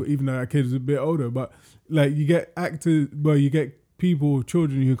 Even though that kid is a bit older, but you get actors. Well, you get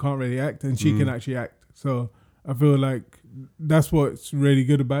children who can't really act, and she can actually act. So I feel like that's what's really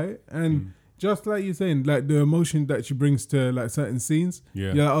good about it. And just like you're saying, the emotion that she brings to certain scenes,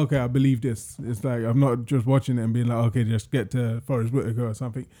 you're like, okay, I believe this. It's like I'm not just watching it and being like, okay, just get to Forrest Whitaker or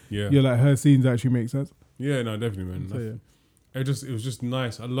something. Yeah, you're like, her scenes actually make sense. Yeah, no, definitely, man. So, it was just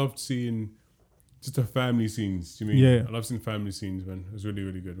nice. I loved seeing just the family scenes. Do you mean? Yeah, I love seeing family scenes, man. It was really,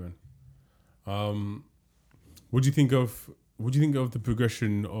 really good, man. What do you think of the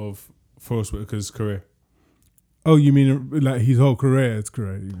progression of Forrest Whitaker's career? Oh, you mean his whole career? It's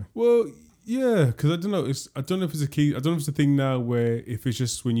career. Well, yeah, because I don't know. I don't know if it's a key. I don't know if it's a thing now where if it's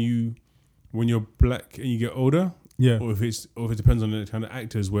just when you're black and you get older, or if it depends on the kind of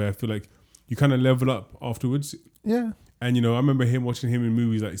actors. Where I feel like you kind of level up afterwards. Yeah. And I remember watching him in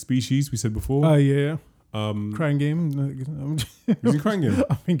movies like Species. We said before. Oh yeah. Crying Game. Was he Crying Game?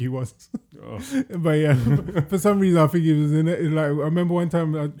 I think he was. Oh. But yeah, for some reason I think he was in it. I remember one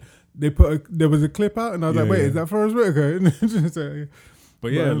time there was a clip out, and I was like, "Wait, is that Forrest Whitaker?"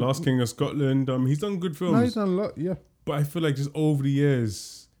 But yeah, Last King of Scotland. He's done good films. No, he's done a lot. Yeah. But I feel like just over the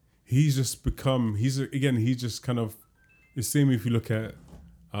years, he's just become. He's just kind of the same. If you look at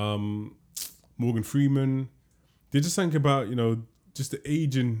Morgan Freeman. They just think about, you know, just the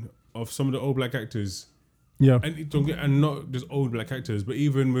aging of some of the old black actors. Yeah. And not just old black actors, but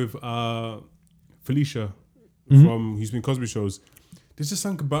even with Felicia Mm-hmm. from Houston Cosby shows. There's just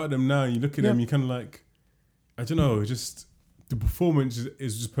something about them now. You look at them, you kind of like, I don't know, just the performance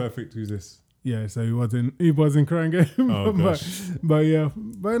is just perfect. Who's this? Yeah, so he was in Crying Game. Oh, gosh. but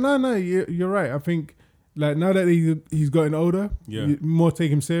no, you're right. I think like now that he's gotten older, you more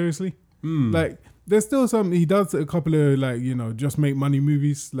take him seriously. Like there's still some, he does a couple of like, you know, just make money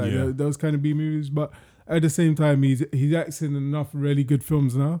movies, like those kind of B movies, but at the same time he's acting in enough really good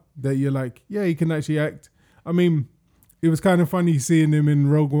films now that you're like, yeah, he can actually act. I mean, it was kind of funny seeing him in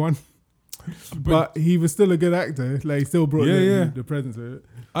Rogue One. But he was still a good actor. Like he still brought the presence of it.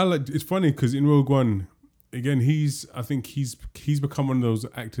 It's funny because in Rogue One, again, I think he's become one of those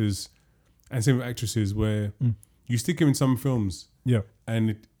actors and same with actresses where you stick him in some films,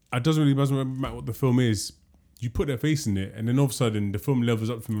 and it doesn't matter what the film is. You put their face in it, and then all of a sudden the film levels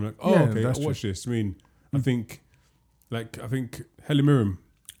up for me. Like, okay, I'll watch this. I mean, I think Helen Mirren.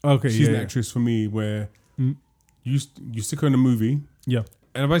 Okay, she's an actress for me where you stick her in a movie,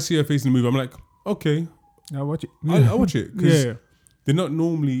 and if I see her face in the movie, I'm like, okay, I'll watch it. I'll watch it because they're not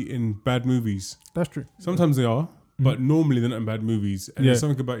normally in bad movies. That's true. Sometimes they are, but normally they're not in bad movies. And there's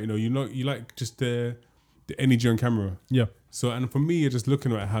something about, you like just the energy on camera. Yeah. So, and for me, just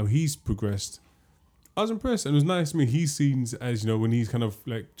looking at how he's progressed, I was impressed. And it was nice. I mean, he's seen as, when he's kind of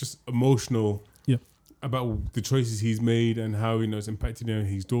like just emotional about the choices he's made and how, it's impacted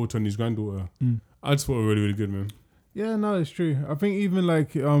his daughter and his granddaughter. I just thought it was really, really good, man. Yeah, no, it's true. I think even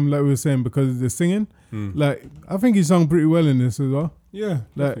like we were saying, because of the singing, like I think he sung pretty well in this as well. Yeah,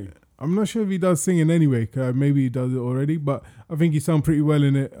 like definitely. I'm not sure if he does singing anyway. Maybe he does it already, but I think he sung pretty well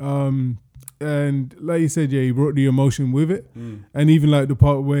in it. And like you said, he brought the emotion with it. And even like the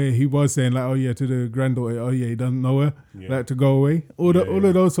part where he was saying like, oh yeah, to the granddaughter, he doesn't know her, like to go away. All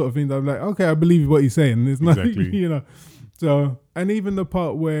of those sort of things. I'm like, okay, I believe what he's saying. It's not, So, and even the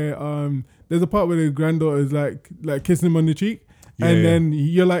part where there's a part where the granddaughter is like kissing him on the cheek, and then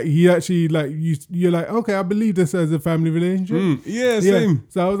you're like, he actually like you're like, okay, I believe this as a family relationship. Same.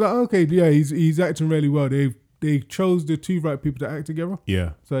 So I was like, okay, he's acting really well. They chose the two right people to act together.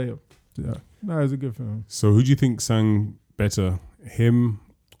 Yeah. So no, it was a good film. So who do you think sang better, him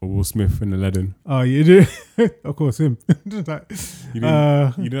or Will Smith in Aladdin? Oh, you do? Of course, him. You didn't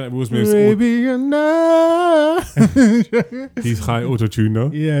like Will Smith's Baby, you know. He's high auto-tune, no?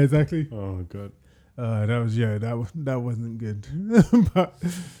 Yeah, exactly. Oh god. That wasn't good. But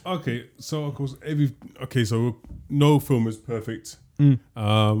okay, so of course so no film is perfect.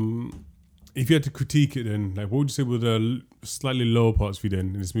 If you had to critique it, then like what would you say were the slightly lower parts for you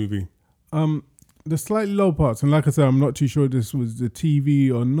then in this movie? The slightly low parts, and like I said, I'm not too sure this was the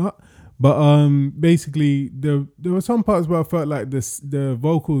TV or not, but basically there were some parts where I felt like the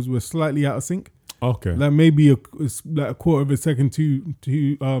vocals were slightly out of sync. Okay, like maybe a quarter of a second too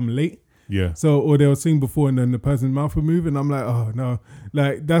late. Yeah. So, or they'll sing before and then the person's mouth will move, and I'm like, oh no,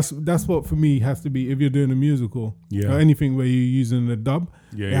 like that's what for me has to be if you're doing a musical, or anything where you're using a dub,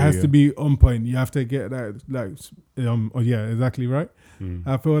 it has to be on point. You have to get that exactly right.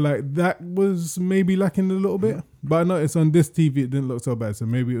 I feel like that was maybe lacking a little bit, but I noticed on this TV it didn't look so bad, so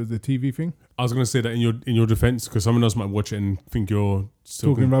maybe it was the TV thing. I was gonna say that in your defense, because someone else might watch it and think you're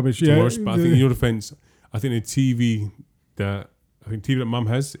still talking rubbish. But I think in your defense, I think the TV that Mum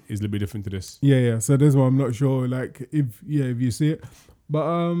has is a little bit different to this. Yeah. So this one I'm not sure, like if you see it, but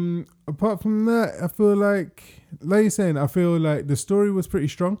apart from that, I feel like you're saying, I feel like the story was pretty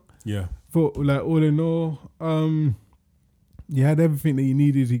strong. Yeah. For like all in all, you had everything that you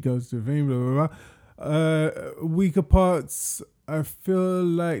needed. He goes to fame, blah blah blah. Weaker parts, I feel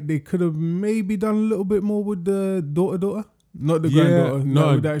like they could have maybe done a little bit more with the daughter. Not the granddaughter,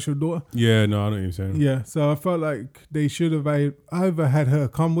 no, with the actual daughter. Yeah, no, I know what you're saying. Yeah, so I felt like they should have either had her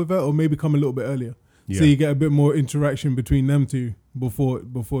come with her or maybe come a little bit earlier. Yeah. So you get a bit more interaction between them two before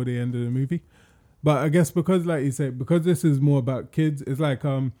the end of the movie. But I guess because, like you said, because this is more about kids, it's like,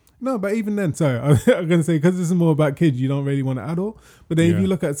 no, but even then, sorry, I'm going to say, because this is more about kids, you don't really want an adult. But then if you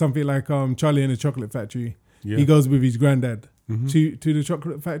look at something like Charlie and the Chocolate Factory, he goes with his granddad to the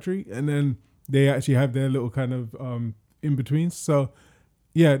chocolate factory, and then they actually have their little kind of in between. So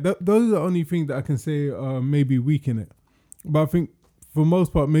yeah, those are the only things that I can say maybe weak in it. But I think for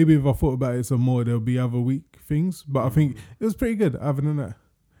most part, maybe if I thought about it some more, there'll be other weak things. But I think it was pretty good other than that.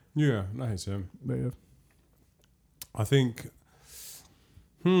 Yeah, nice. But yeah. I think,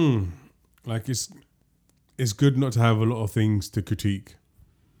 like it's good not to have a lot of things to critique.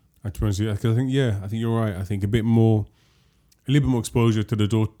 Because I think you're right. I think a bit more a little bit more exposure to the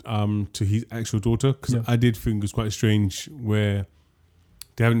daughter, to his actual daughter, because Yeah. I did think it was quite strange where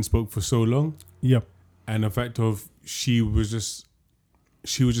they haven't spoke for so long. Yeah. And the fact of she was just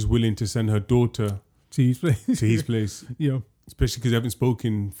willing to send her daughter To his place. to his place. Yeah. Especially because they haven't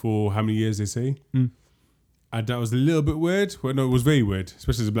spoken for how many years, they say. Mm. And that was a little bit weird. Well, no, it was very weird,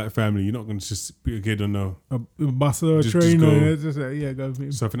 especially as a black family. You're not going to just put a kid on a bus or a Just train go. or just yeah, go.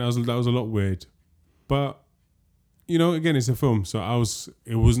 So I think that was a lot weird. But you know, again, it's a film, so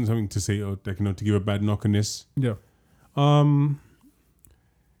it wasn't something to say or like, you know, to give a bad knock on this. Yeah.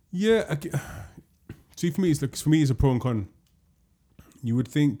 Yeah. See, for me, it's a pro and con. You would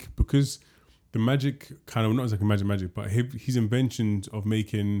think because the magic kind of not exactly magic, but his inventions of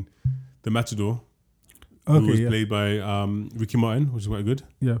making the Matador, who was played by Ricky Martin, which is quite good.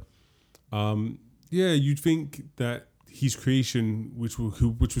 Yeah. Yeah, you'd think that his creation, which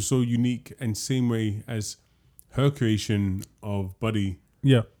was so unique and same way as her creation of Buddy,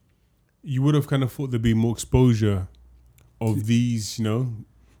 Yeah. you would have kind of thought there'd be more exposure of these, you know,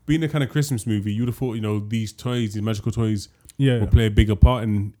 being a kind of Christmas movie. You would have thought, you know, these magical toys, will play a bigger part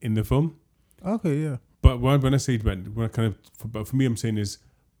in the film. Okay, yeah. But when I say that, but for me, I'm saying is,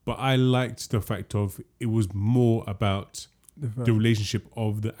 but I liked the fact of it was more about the relationship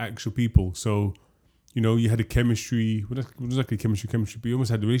of the actual people. So, you know, you had a chemistry, well, not exactly chemistry, but you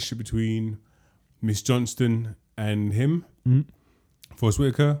almost had the relationship between Miss Johnston and him, Forrest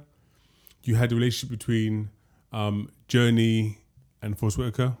Whitaker. You had the relationship between Journey and Forrest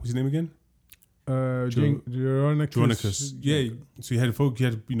Whitaker. What's his name again? Jeronicus. Yeah. So you had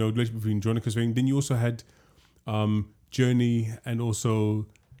you know, relationship between Jeronicus thing. Then you also had Journey and also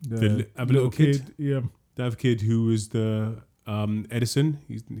the little kid. Yeah. The other kid who was the Edison.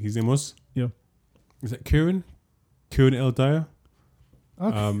 His name was. Yeah. Is that Kieran? Kieran L. Dyer.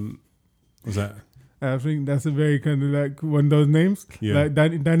 Okay. Was that? I think that's a very kind of like one of those names. Yeah. Like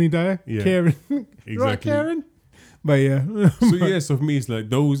Danny Dyer. Yeah. Karen. Exactly. Right, Karen? But yeah. So for me, it's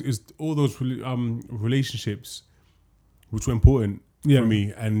like all those relationships which were important for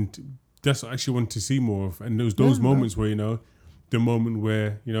me, and that's what I actually wanted to see more of. And those moments where, you know, the moment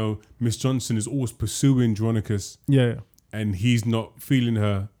where, you know, Miss Johnson is always pursuing Jeronicus, and he's not feeling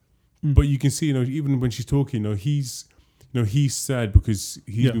her, but you can see, you know, even when she's talking, he's sad because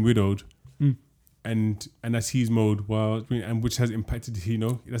he's been widowed. And that's his mode, and which has impacted, you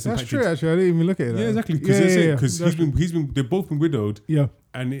know, that's true. Actually, I didn't even look at it. Yeah, exactly. Because they've both been widowed. Yeah,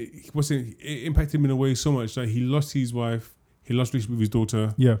 and it impacted him in a way so much that he lost his wife, he lost relationship with his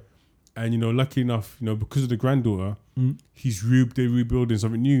daughter. Yeah, and you know, lucky enough, you know, because of the granddaughter, they're rebuilding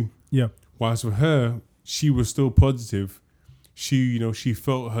something new. Yeah, whilst for her, she was still positive. She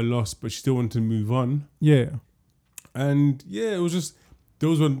felt her loss, but she still wanted to move on. Yeah, and it was just.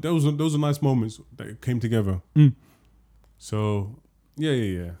 Those were nice moments that came together. So,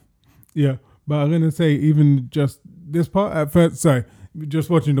 yeah. But I'm gonna say even just this part at first. Sorry, just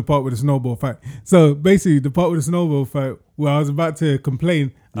watching the part with the snowball fight. So basically, the part with the snowball fight where I was about to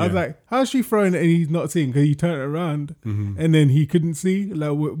complain, I was like, "How's she throwing it and he's not seeing?" Because he turned around and then he couldn't see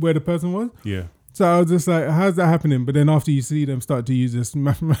like where the person was. Yeah. So I was just like, how's that happening? But then after you see them start to use this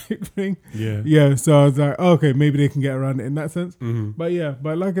mathematic thing, so I was like, okay, maybe they can get around it in that sense. But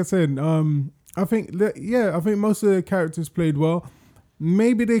like I said, I think most of the characters played well.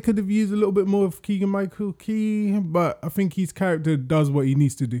 Maybe they could have used a little bit more of Keegan-Michael Key, but I think his character does what he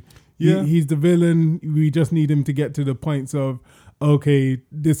needs to do. Yeah, he's the villain. We just need him to get to the points of, okay,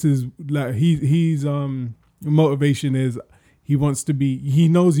 this is like he's motivation is. He wants to be. He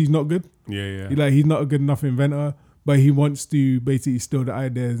knows he's not good. Yeah. Like he's not a good enough inventor, but he wants to basically steal the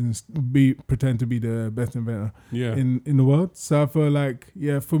ideas and pretend to be the best inventor. In the world. So I feel like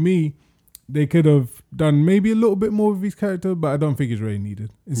for me, they could have done maybe a little bit more with his character, but I don't think it's really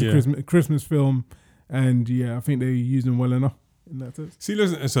needed. It's a Christmas film, and I think they used him well enough in that sense. See,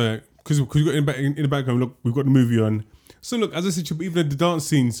 listen, so because we got in the background, look, we've got the movie on. So look, as I said, even the dance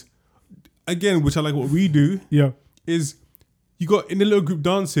scenes, again, which I like what we do. Is you got in the little group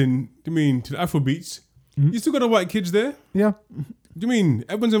dancing, to the Afro beats, you still got the white kids there. Yeah. Do you mean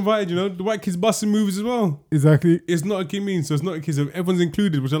everyone's invited, you know, the white kids busting moves as well. Exactly. It's not a kid so it's not a kids, everyone's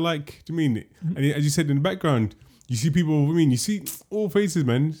included, which I like. Do you mean? And as you said in the background, you see people, you see all faces,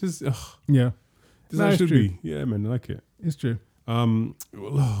 man. It's just, yeah. This is how it should be. Yeah, man, I like it. It's true.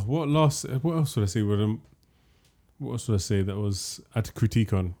 What else would I say? What else would I say that was I had to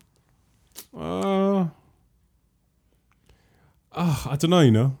critique on? I don't know,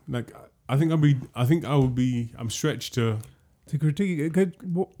 you know. Like I'm stretched to critique it.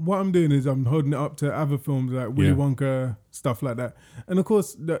 What I'm doing is I'm holding it up to other films like Willy Wonka, stuff like that. And of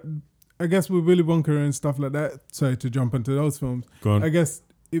course, I guess with Willy Wonka and stuff like that, sorry to jump into those films, Go on. I guess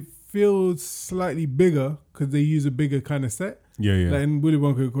it feels slightly bigger because they use a bigger kind of set. Yeah. Like in Willy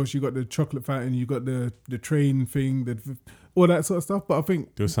Wonka, of course, you got the chocolate fountain, you got the train thing, all that sort of stuff. But I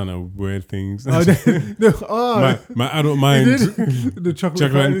think Those sound of weird things. my adult mind. the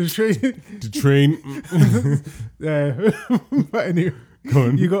chocolate fountain, the train. Yeah, but anyway, Go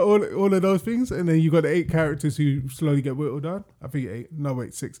on. you got all of those things, and then you got the 8 characters who slowly get whittled down. I think 8. No,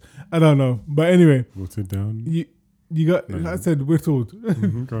 wait, 6. I don't know, but anyway, Whittled down. You got. I said whittled.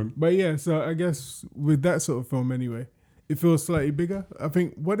 Go on. But yeah, so I guess with that sort of film anyway, it feels slightly bigger. I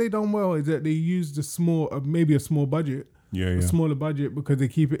think what they done well is that they used maybe a small budget, a smaller budget, because they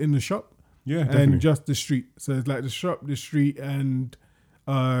keep it in the shop, definitely. and just the street. So it's like the shop, the street, and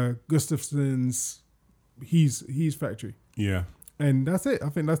Gustafson's his factory. Yeah. And that's it. I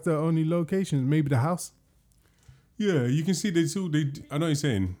think that's the only locations. Maybe the house. Yeah, you can see I know what you're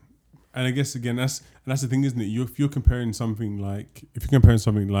saying. And I guess again that's the thing, isn't it? If you're comparing something like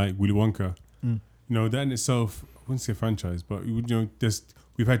Willy Wonka, you know, that in itself, I wouldn't say a franchise, but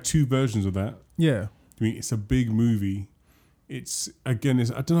we've had 2 versions of that. Yeah. I mean, it's a big movie. It's a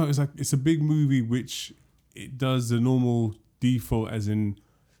big movie which it does the normal default, as in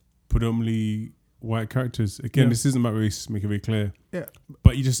predominantly white characters. Again, this isn't about race, make it very clear. Yeah.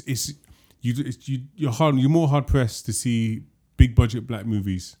 But you're more hard pressed to see big budget black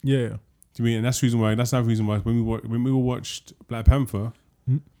movies. Yeah. To me, and that's another reason why when we watched Black Panther,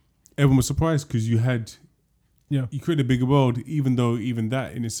 everyone was surprised because you created a bigger world, even though even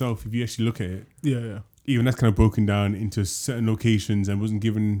that in itself, if you actually look at it, even that's kind of broken down into certain locations and wasn't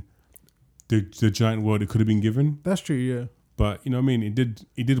given the giant world it could have been given. That's true, yeah. But you know what I mean,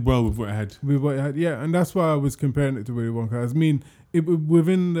 it did well with what it had. Yeah, and that's why I was comparing it to Willy Wonka. I mean,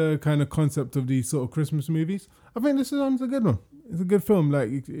 within the kind of concept of these sort of Christmas movies, I think this one's a good one. It's a good film. Like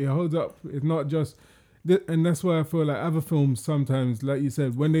it holds up. It's not just, and that's why I feel like other films sometimes, like you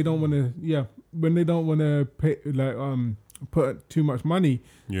said, when they don't want to pay, like put too much money,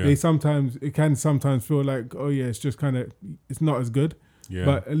 it can sometimes feel like, oh yeah, it's just kind of, it's not as good. Yeah.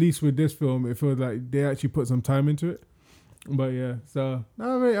 But at least with this film, it feels like they actually put some time into it. But yeah, so I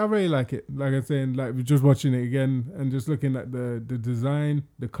really like it. Like I'm saying, like we're just watching it again and just looking at the design,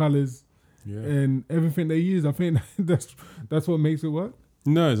 the colors, and everything they use. I think that's what makes it work.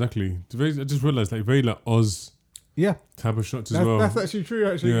 No, exactly. I just realized very like Oz. Yeah. Type of shots as well. That's actually true.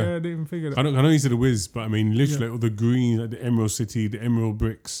 Actually, I didn't even figure that. I know you said the Wiz, but I mean literally like all the green, like the Emerald City, the Emerald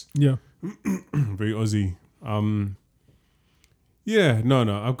bricks. Yeah. Very Aussie. I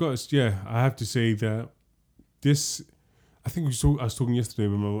have to say that this. I think I was talking yesterday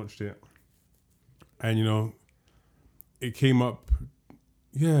when I watched it, and you know, it came up.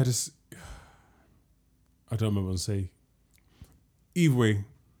 Yeah, I don't remember what to say. Either way,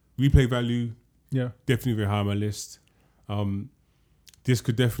 replay value. Yeah, definitely very high on my list. This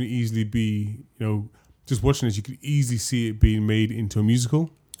could definitely easily be, you know, just watching this, you could easily see it being made into a musical.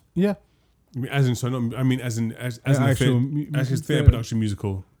 Yeah, I mean, as a fair production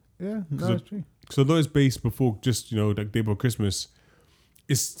musical. Yeah, that's true. So although it's based before just, you know, like Day Before Christmas,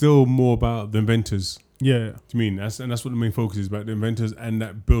 it's still more about the inventors. Yeah. Do you mean? That's what the main focus is, about the inventors and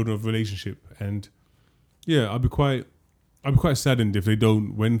that building of relationship. And yeah, I'll be quite saddened if they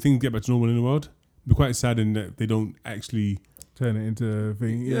don't, when things get back to normal in the world, I'll be quite saddened that they don't actually turn it into a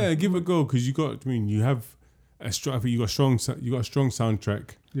thing. Yeah, give it a go, because you have a strong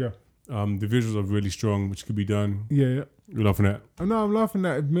soundtrack. Yeah. The visuals are really strong, which could be done. Yeah. You're laughing at? No, I'm laughing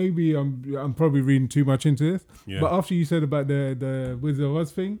at. Maybe I'm probably reading too much into this. Yeah. But after you said about the Wizard of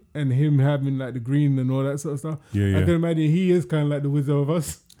Oz thing and him having like the green and all that sort of stuff, I can imagine he is kind of like the Wizard of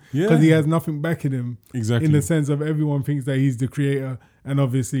Oz. Yeah. Because he has nothing backing him. Exactly. In the sense of everyone thinks that he's the creator, and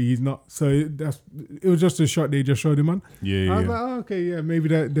obviously he's not. So it was just a shot they just showed him on. Yeah. I was like, oh, okay, yeah, maybe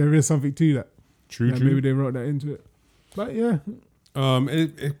there is something to that. True. Maybe they wrote that into it. But yeah.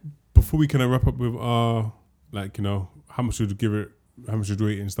 Before we kind of wrap up with our, like, you know, how much would you rate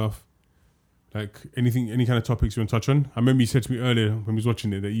it and stuff, like any kind of topics you want to touch on? I remember you said to me earlier when we was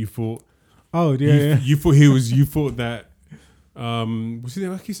watching it that you thought, you thought that what's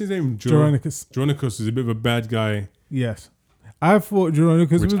his name? Jeronicus. Jeronicus is a bit of a bad guy. Yes, I thought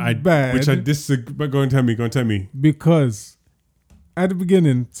Jeronicus was bad. Which I disagree. But go and tell me. Because at the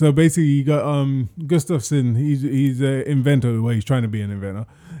beginning, so basically you got Gustafson. He's an inventor. Well, he's trying to be an inventor.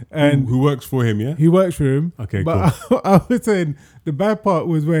 And who works for him, yeah? He works for him. Okay, but cool. I was saying the bad part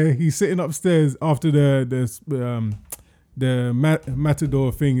was where he's sitting upstairs after the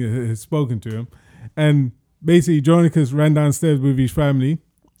Matador thing has spoken to him. And basically, Jeronicus ran downstairs with his family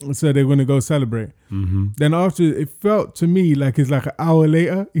So they're going to go celebrate. Mm-hmm. Then after, it felt to me like it's like an hour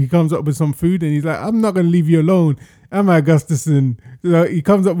later, he comes up with some food and he's like, I'm not going to leave you alone, am I, Gustafson? So he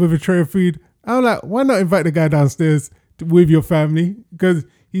comes up with a tray of food. I'm like, why not invite the guy downstairs with your family? Because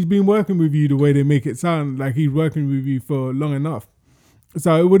he's been working with you the way they make it sound like he's working with you for long enough.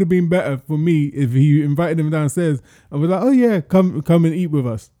 So it would have been better for me if he invited him downstairs and was like, oh yeah, come and eat with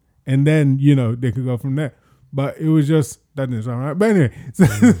us. And then, you know, they could go from there. But it was just, that didn't sound right. But anyway,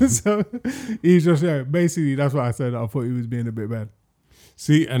 so he's just, yeah, basically that's why I said I thought he was being a bit bad.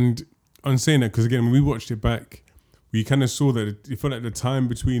 See, and on saying that, because again, when we watched it back, we kind of saw that it felt like the time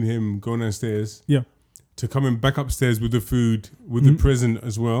between him going downstairs to coming back upstairs with the food, with the present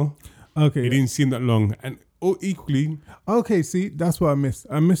as well. Okay. It didn't seem that long. And equally. Okay, see, that's what I missed.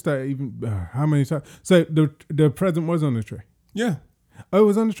 I missed that even, how many times? So the present was on the tray? Yeah. Oh, it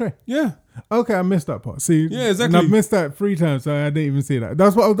was on the tray? Yeah. Okay, I missed that part. See, yeah, exactly. And I've missed that 3 times, so I didn't even see that.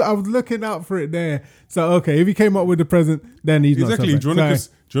 That's what I was looking out for it there. So, okay, if he came up with the present, then he's exactly. not so bad.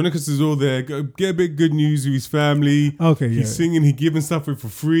 Jonicus is all there. Get a bit good news with his family. Okay, he's singing, he's giving stuff for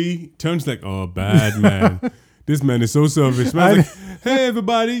free. Turns like, oh, bad man. This man is so selfish. Man's like, hey,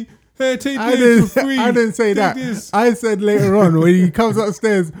 everybody. Hey, take this for free. I didn't say that. I said later on when he comes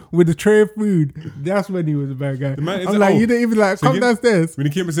upstairs with a tray of food, that's when he was a bad guy. I'm like, you didn't even like, come downstairs. When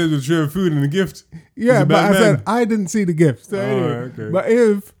he came upstairs with a tray of food and a gift. Yeah, but I said, I didn't see the gift. So anyway, okay. But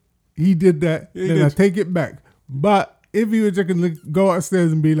if he did that, then I take it back. But if he was just going to go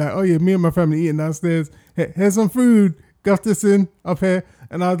upstairs and be like, oh yeah, me and my family eating downstairs, hey, here's some food, Gustafson up here.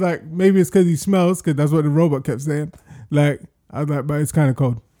 And I was like, maybe it's because he smells, because that's what the robot kept saying. Like, I was like, but it's kind of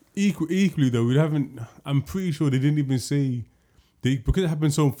cold. Equally though, I'm pretty sure they didn't even say, because it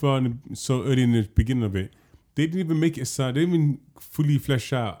happened so early in the beginning of it, they didn't even make it sound, they didn't even fully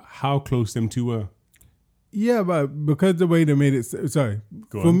flesh out how close them two were. Yeah, but because the way they made it,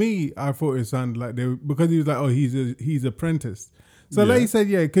 Go for on. me, I thought it sounded like because he was like, oh, he's apprentice. So Yeah. like you said,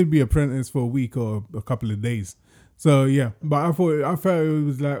 yeah, it could be apprentice for a week or a couple of days. So yeah, but I felt it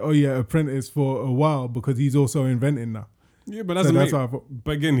was like, oh yeah, apprentice for a while because he's also inventing now. Yeah, but that's how I thought.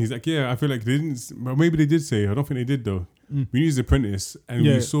 But again, he's like, yeah, I feel like they didn't. Well, maybe they did say. I don't think they did though. Mm. We used the apprentice, and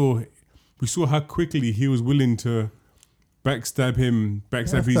we saw how quickly he was willing to backstab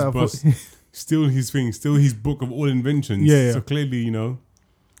his boss, steal his thing, steal his book of all inventions. Yeah. So clearly, you know,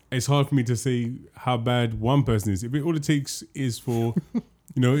 it's hard for me to say how bad one person is. If all it takes is for, you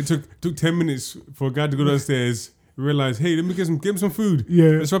know, it took 10 minutes for a guy to go downstairs, realize, hey, let me give him some food.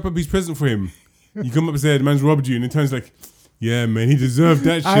 Yeah. Let's wrap up his present for him. You come upstairs, the man's robbed you, and it turns like, yeah, man, he deserved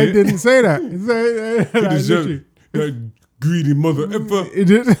that shit. I didn't say that. He deserved that greedy mother effer. He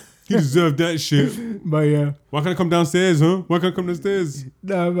deserved that shit. But yeah. Why can't I come downstairs, huh? Why can't I come downstairs?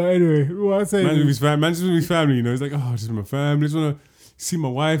 No, but anyway, what I'm saying Man just with his family, you know. He's like, oh, just with my family. Just want to see my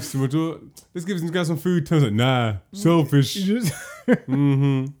wife, see my daughter. Let's give this guy some food. Turns like, nah, selfish.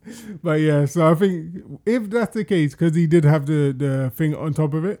 But yeah, so I think if that's the case, because he did have the thing on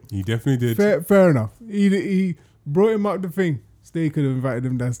top of it. He definitely did. Fair enough. He brought him up the thing. Stay could have invited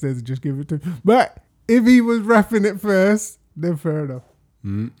him downstairs and just give it to him. But if he was wrapping it first, then fair enough.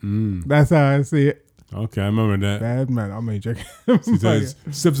 That's how I see it. Okay, I remember that. Bad man. I'm joking. He says,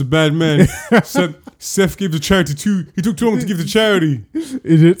 Steph's a bad man. Seth gave the charity too. He took too long to give the charity.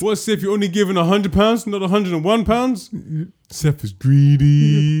 Is it? What, Seth? You're only giving £100, not £101? Seth is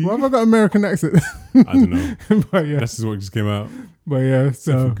greedy. Why have I got American accent? I don't know. But yeah. That's just what just came out. But yeah,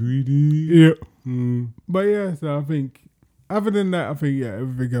 so Seth is greedy. Yeah. But yeah, so I think other than that, I think yeah,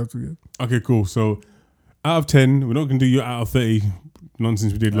 everything else is good. Okay, cool. So out of 10, we're not gonna do your out of 30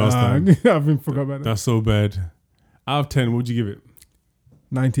 nonsense we did last time. I've been forgot about that. That's so bad. Out of 10, what would you give it?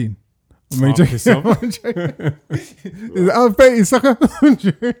 19. I'm Is it out of 30, sucker?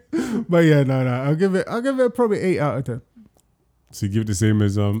 But yeah, no. I'll give it probably 8 out of 10. So you give it the same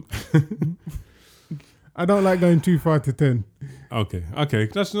as I don't like going too far to 10. Okay.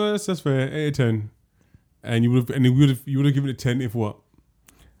 That's fair. 8 out of 10. And you would have given it 10 if what?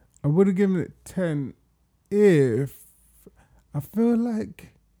 I would have given it 10 if I feel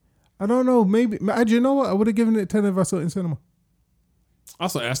like, I don't know, maybe, you know what? I would have given it 10 if I saw it in cinema.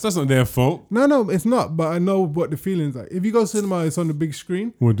 That's not their fault. No, it's not, but I know what the feeling's like. If you go to cinema, it's on the big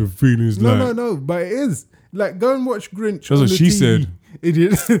screen. What the feeling's like. No, but it is. Like, go and watch Grinch. That's what she said.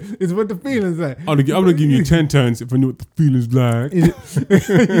 Idiot. It's what the feeling's like. I'm gonna give you 10 times if I knew what the feeling's like.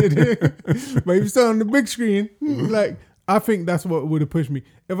 But if you saw it on the big screen, like, I think that's what would have pushed me.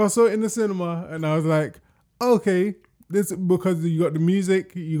 If I saw it in the cinema and I was like, okay, this because you got the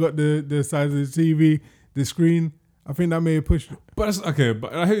music, you got the size of the TV, the screen. I think that may have pushed it. But that's okay.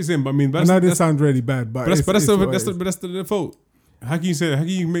 But I hear you saying. But I mean, this sounds really bad. But that's the fault. How can you say that?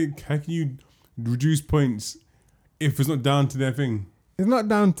 How can you reduce points if it's not down to their thing? It's not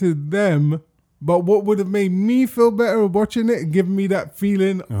down to them, but what would have made me feel better watching it and giving me that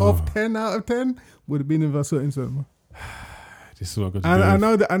feeling of 10 out of 10 would have been if I saw it in cinema. This is what I got to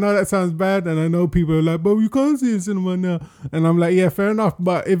And do. I know that sounds bad, and I know people are like, but you can't see it in cinema now. And I'm like, yeah, fair enough.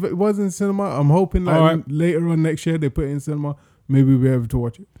 But if it was in cinema, I'm hoping like later on next year they put it in cinema. Maybe we'll be able to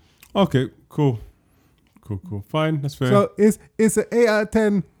watch it. Okay, cool. Fine, that's fair. So it's an 8 out of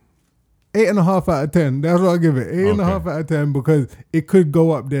 10, 8.5 out of 10. That's what I give it. 8.5 out of 10 because it could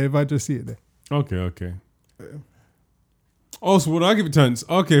go up there if I just see it there. Okay. Also, what do I give it, Terence?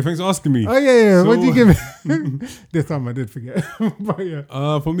 Okay, thanks for asking me. Oh yeah. So, what did you give it? This time I did forget. But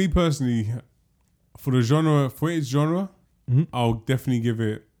yeah. For me personally, for its genre, I'll definitely give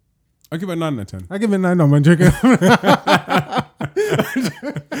it. I'll give it a 9 out of 10. I give it 9. No, I'm joking.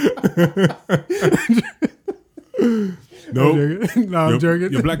 No, I'm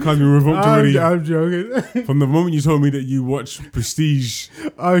joking. Your black card's been revoked already. I'm joking. From the moment you told me that you watch Prestige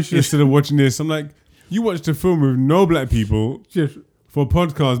instead of watching this, I'm like, you watched a film with no black people for a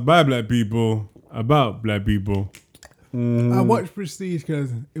podcast by black people about black people. I watched Prestige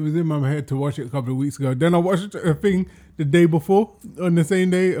because it was in my head to watch it a couple of weeks ago. Then I watched a thing the day before on the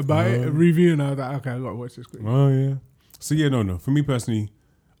same day about it, a review, and I was like, okay, I got to watch this quick. Oh, yeah. So, yeah, no. For me personally,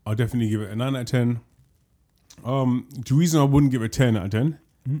 I'll definitely give it a 9 out of 10. The reason I wouldn't give it a 10 out of 10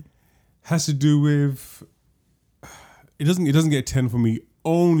 has to do with it doesn't get a 10 for me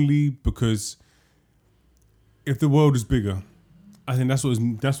only because if the world is bigger, I think that's what is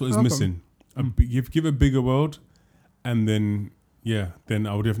missing. Give a bigger world, and then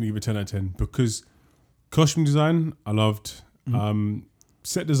I would definitely give it 10 out of 10 because costume design I loved.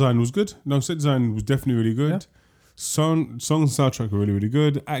 Set design was good. No, set design was definitely really good. Yeah. Songs and soundtrack were really, really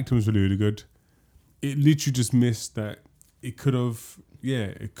good. Acting was really, really good. It literally just missed that it could have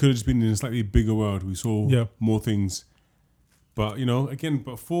just been in a slightly bigger world. We saw more things. But, again,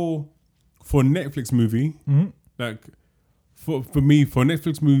 for a Netflix movie, like for me, for a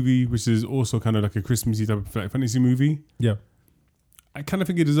Netflix movie, which is also kind of like a Christmassy type of like fantasy movie, I kind of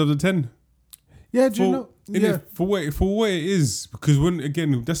think it deserves a 10. Yeah, do you know? For what it is, because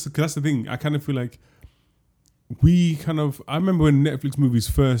that's the thing. I kind of feel like I remember when Netflix movies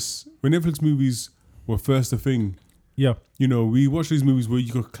were first a thing. Yeah. We watched these movies where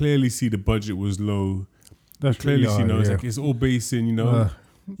you could clearly see the budget was low. That's clearly see, it's like it's all based in,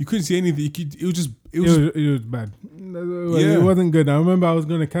 you couldn't see anything. It was bad. It wasn't good. I remember I was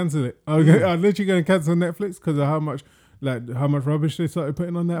going to cancel it. I was literally going to cancel Netflix because of how much rubbish they started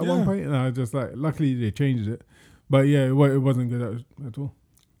putting on there at one point, and I was just like, luckily they changed it. But yeah, it wasn't good at all.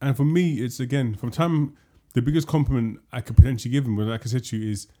 And for me, it's again from time. The biggest compliment I could potentially give him, like I said to you,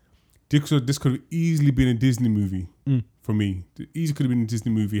 is this could have easily been a Disney movie for me. It easily could have been a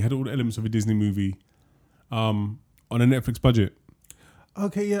Disney movie. It had all the elements of a Disney movie on a Netflix budget.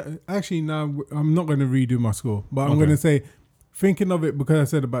 Okay, yeah. Actually, now I'm not going to redo my score, but I'm going to say, thinking of it because I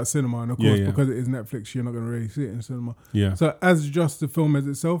said about cinema, and of course, because it is Netflix, you're not going to really see it in cinema. Yeah. So as just the film as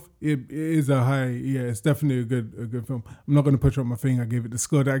itself, it is a high. Yeah, it's definitely a good film. I'm not going to push up my thing. I gave it the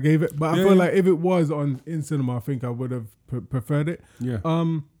score that I gave it, but I feel like if it was in cinema, I think I would have preferred it. Yeah.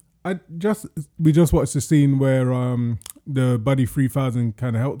 We just watched the scene where the Buddy 3000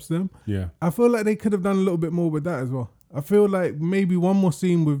 kind of helps them. Yeah. I feel like they could have done a little bit more with that as well. I feel like maybe one more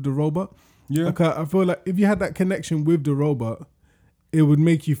scene with the robot. Yeah. Like I feel like if you had that connection with the robot, it would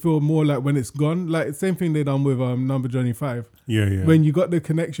make you feel more like when it's gone. Like same thing they done with Number Journey 5. Yeah. When you got the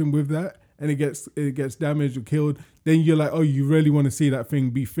connection with that and it gets damaged or killed, then you're like, oh, you really want to see that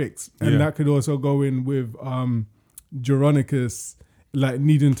thing be fixed. And that could also go in with Geronicus like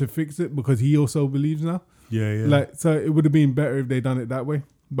needing to fix it because he also believes now. Yeah. Like so it would have been better if they done it that way.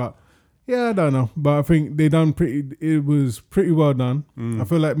 But yeah, I don't know. But I think it was pretty well done. I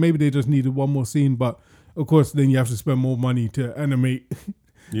feel like maybe they just needed one more scene, but of course then you have to spend more money to animate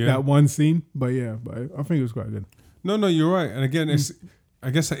that one scene. But I think it was quite good. No, you're right. And again, I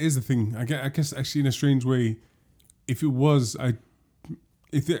guess that is the thing. I guess actually in a strange way, if this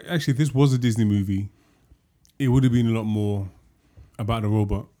was a Disney movie, it would have been a lot more about the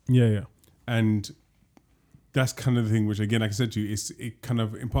robot. Yeah. And that's kind of the thing, which again, like I said to you, it kind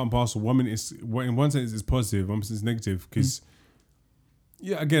of in part and parcel. In one sense it's positive, one sense it's negative. Because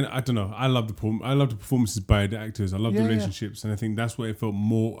again, I don't know. I love the performances by the actors. I love the relationships, and I think that's what it felt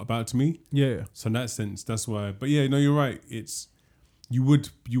more about to me. Yeah. So in that sense, that's why. But yeah, no, you're right. It's you would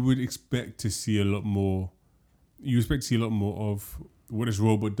expect to see a lot more. You expect to see a lot more of what this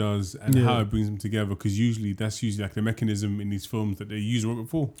robot does and how it brings them together. Because that's usually like the mechanism in these films that they use a robot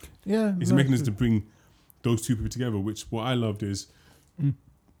for. Yeah, it's a mechanism those two people together. Which what I loved is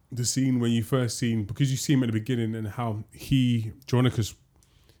the scene when you first seen, because you see him at the beginning and how Jeronicus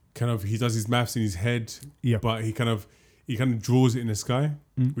he does his maths in his head, but he kind of draws it in the sky,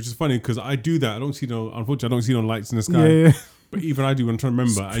 which is funny because I do that. Unfortunately, I don't see no lights in the sky. Yeah. But even I do when I'm trying to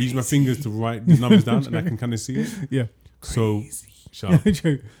remember, I use my fingers to write the numbers down and I can kind of see it. Yeah. So, sharp.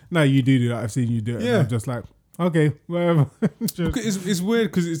 No, you do that. I've seen you do it. Yeah. I'm just like, okay, whatever. It's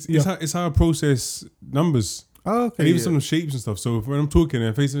weird because it's how I process numbers. Oh, okay. And even some shapes and stuff. So when I'm talking and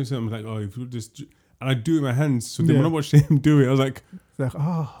I face something, I'm like, oh, if you just, and I do it with my hands. So then when I watched him do it, I was like,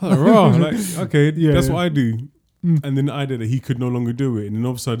 okay, that's what I do. And then I did it. He could no longer do it. And then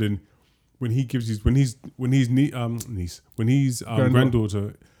all of a sudden, when he's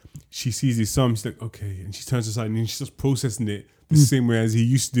granddaughter, she sees his son. She's like, okay, and she turns aside and then she's just processing it the same way as he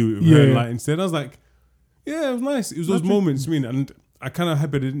used to do it with her light instead. I was like, yeah, it was nice. It was those moments. I mean, and I'm kind of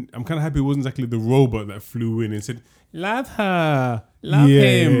happy it wasn't exactly the robot that flew in and said, love her, love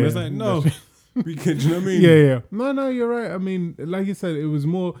him. It's like, no, we can. Do you know what I mean? Yeah. No, you're right. I mean, like you said, it was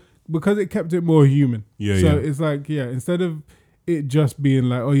more because it kept it more human. So it's like, instead of it just being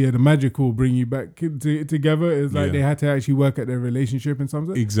like, oh yeah, the magic will bring you back together. It's like they had to actually work at their relationship in some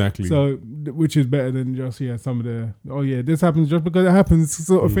sense. Exactly. So, which is better than just some of the this happens just because it happens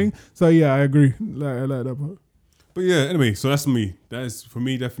sort of thing. So I agree. I like that part. But yeah, anyway, so that's me. That is for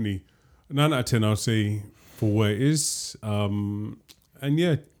me definitely 9 out of 10. I'll say for where it is. And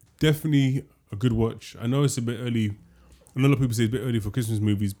yeah, definitely a good watch. I know it's a bit early. I know a lot of people say it's a bit early for Christmas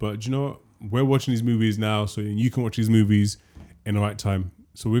movies, but do you know what? We're watching these movies now, so you can watch these movies in the right time.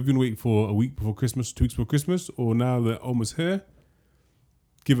 So we've been waiting for a week before Christmas, 2 weeks before Christmas, or now they're almost here.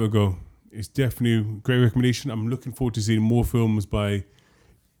 Give it a go. It's definitely a great recommendation. I'm looking forward to seeing more films by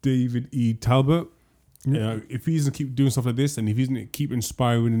David E. Talbot. If he doesn't keep doing stuff like this, and if he doesn't keep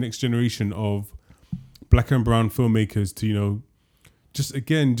inspiring the next generation of black and brown filmmakers to, just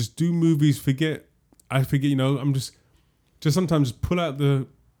do movies. I'm just sometimes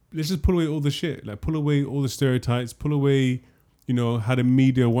let's just pull away all the shit, like pull away all the stereotypes, pull away, how the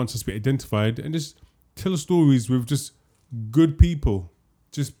media wants us to be identified, and just tell stories with just good people,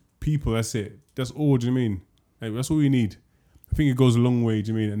 that's it. That's all. Do you know what I mean? Like, that's all we need. I think it goes a long way.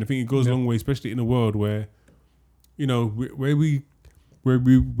 Do you mean? And I think it goes a long way, especially in a world where, where we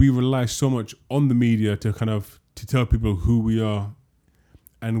rely so much on the media to tell people who we are,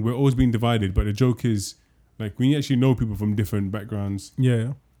 and we're always being divided. But the joke is, like, when you actually know people from different backgrounds,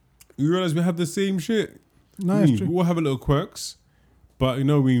 you realize we have the same shit. Nice. We all have a little quirks, but we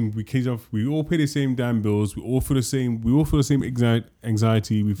all pay the same damn bills. We all feel the same. We all feel the same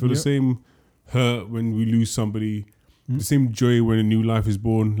anxiety. We feel the same hurt when we lose somebody. The same joy when a new life is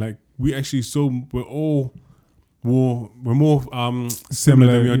born. Like, we're all more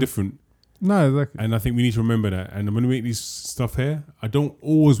similar than we are different. No, exactly. And I think we need to remember that. And when we make these stuff here, I don't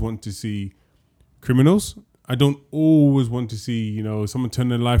always want to see criminals. I don't always want to see, someone turn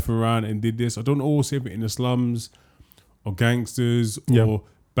their life around and did this. I don't always see it in the slums or gangsters or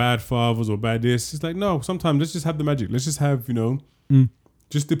bad fathers or bad this. It's like, no, sometimes let's just have the magic. Let's just have,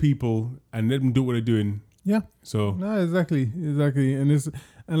 just the people and let them do what they're doing. Yeah. So no, exactly, and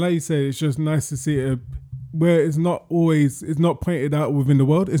like you say, it's just nice to see it where it's not pointed out within the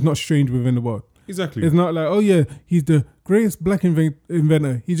world. It's not strange within the world. Exactly. It's not like, oh yeah, he's the greatest black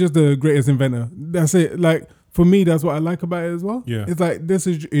inventor. He's just the greatest inventor. That's it. Like, for me, that's what I like about it as well. Yeah. It's like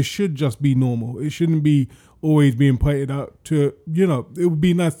it should just be normal. It shouldn't be always being pointed out to, it would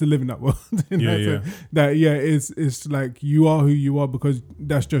be nice to live in that world. It's like you are who you are because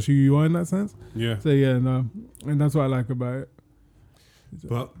that's just who you are in that sense. Yeah. So and that's what I like about it.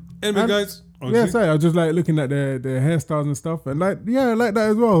 But anyway, guys. I was just like looking at their hairstyles and stuff, and I like that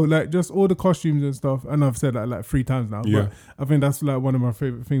as well. Like, just all the costumes and stuff. And I've said that like 3 times now. Yeah. But I think that's like one of my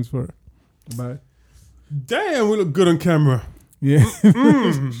favorite things for it. But damn, we look good on camera. Yeah.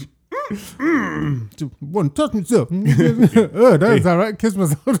 One touch myself. That's all right. Kiss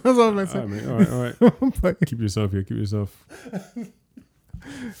myself. That's all I said. All right. Keep yourself here. Keep yourself.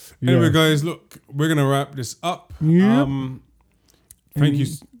 Anyway, guys, look, we're gonna wrap this up. Yeah. Thank you.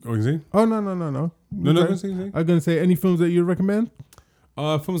 What are you saying? Oh no. No. I'm gonna say any films that you recommend.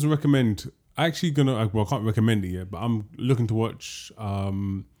 Films to recommend. I actually I can't recommend it yet, but I'm looking to watch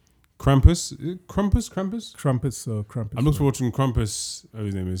Krampus. Krampus. I'm looking forward to watching Krampus.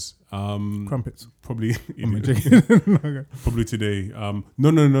 His name is Crumpets. Probably. Probably today. No.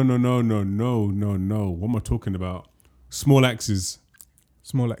 What am I talking about? Small Axes.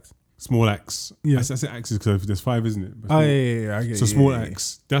 Small Axe. Yeah, I say axes because there's 5, isn't it? Oh yeah. I get so Small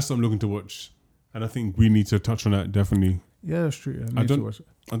Axe. That's what I'm looking to watch, and I think we need to touch on that definitely. Yeah, that's true. I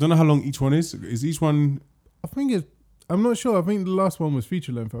don't know how long each one is. Is each one I think I'm not sure. I think the last one was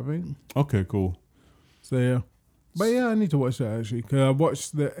feature length, I think. Okay, cool. So, yeah. But yeah, I need to watch that actually. Because I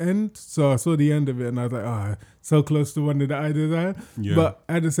watched the end. So I saw the end of it and I was like, so close to one that I desired. Yeah. But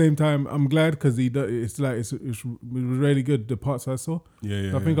at the same time, I'm glad because it was really good, the parts I saw.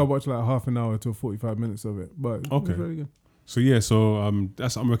 Yeah. So I think I watched like half an hour to 45 minutes of it. But it was really good. So yeah, that's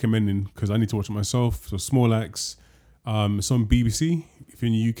what I'm recommending because I need to watch it myself. So Small Axe, it's on BBC. If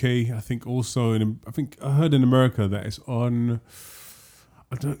you're in the UK, I think also I heard in America that it's on.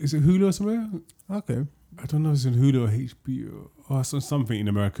 Is it Hulu or somewhere? Okay. I don't know if it's in Hulu or HBO or it's on something in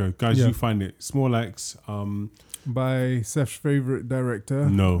America. Guys, you find it. Small Axe. By Seth's favorite director.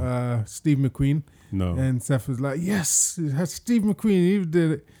 No. Steve McQueen. No. And Seth was like, yes, it has Steve McQueen. He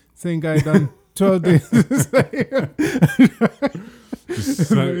did it. Same guy done 12 days. It's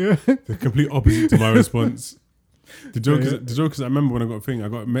like the complete opposite to my response. The joke is I remember when I got a thing, I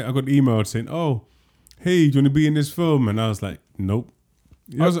got an email saying, "Oh, hey, do you want to be in this film?" And I was like, "Nope."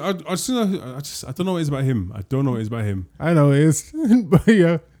 Yep. I don't know what it is about him. I don't know what it is about him. I know it is, but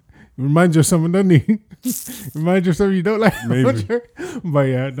yeah, remind you of someone, doesn't he? Remind you of someone you don't like. Maybe. But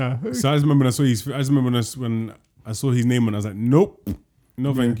yeah, no. So I just remember when I saw his name and I was like, "Nope,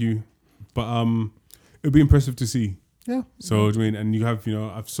 no, thank you." But it'd be impressive to see. Yeah. So I mean, and you have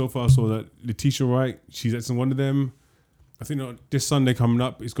I've so far saw that Letitia Wright, she's in one of them. I think this Sunday coming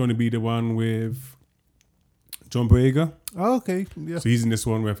up is going to be the one with John Boyega. Oh, okay. Yeah. So he's in this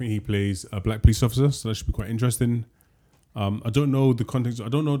one where I think he plays a black police officer. So that should be quite interesting. I don't know the context. I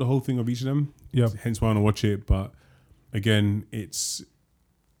don't know the whole thing of each of them. Yeah. Hence why I want to watch it. But again, it's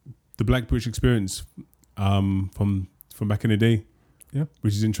the Black British experience from back in the day. Yeah.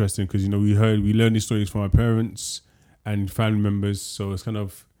 Which is interesting because we learned these stories from our parents and family members. So it's kind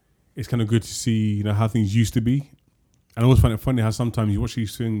of good to see how things used to be. And I always find it funny how sometimes you watch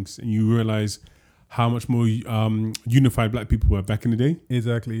these things and you realize how much more unified black people were back in the day.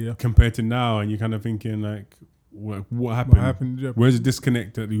 Exactly, yeah. Compared to now, and you're kind of thinking like, what happened? What happened? Yeah. Where's the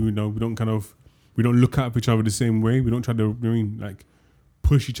disconnect that we don't look at each other the same way. We don't try to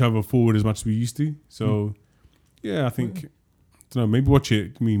push each other forward as much as we used to. So yeah, I think. I don't know, maybe watch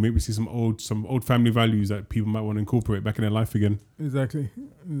it. Maybe see some old family values that people might want to incorporate back in their life again. Exactly.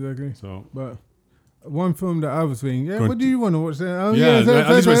 So, but one film that I was thinking, what do you want to watch then? Oh, I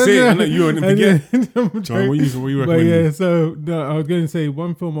just want to say, I know you wouldn't forget. John, what you recommend? But yeah, so I was going to say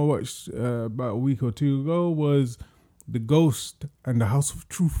one film I watched about a week or two ago was The Ghost and the House of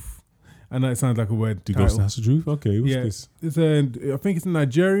Truth. I know it sounds like a word. The Ghost and the House of Truth? Okay, what's this? I think it's a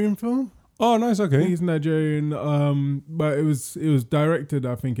Nigerian film. Oh, nice. Okay, I think it's Nigerian, but it was directed,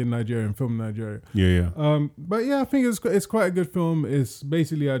 I think, in Nigeria. Yeah. But yeah, I think it's quite a good film. It's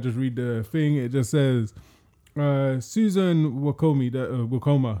basically, I just read the thing. It just says Susan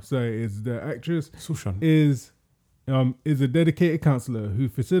Wokoma, is the actress, is a dedicated counselor who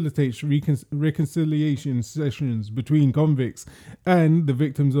facilitates reconciliation sessions between convicts and the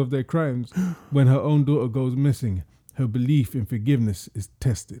victims of their crimes. When her own daughter goes missing, her belief in forgiveness is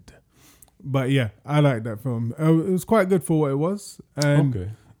tested. But yeah, I like that film. It was quite good for what it was,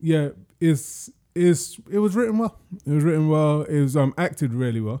 and yeah, it was written well. It was acted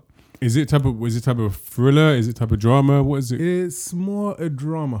really well. Is it type of thriller? Is it type of drama? What is it? It's more a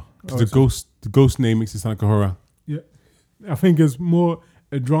drama. The ghost name makes it sound like a horror. Yeah, I think it's more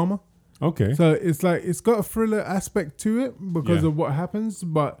a drama. Okay. So it's like it's got a thriller aspect to it because of what happens,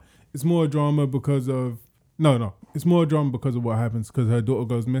 but it's more a drama because of it's more a drama because of what happens because her daughter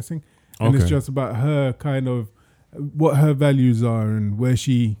goes missing. And it's just about her kind of what her values are and where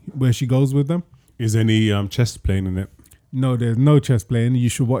she goes with them. Is there any chess playing in it? No, there's no chess playing. You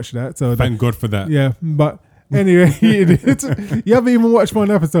should watch that. So thank God for that. Yeah, but anyway, you haven't even watched one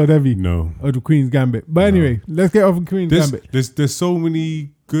episode, have you? No. Of the Queen's Gambit. But anyway, let's get off of Queen's Gambit. There's so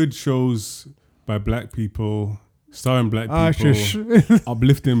many good shows by black people. Starring black people,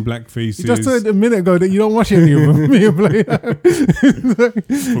 uplifting black faces. You just said a minute ago that you don't watch any of them.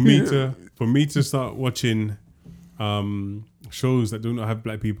 For me to start watching shows that do not have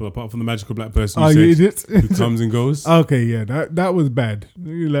black people, apart from the magical black person who comes and goes. Okay, yeah, that was bad.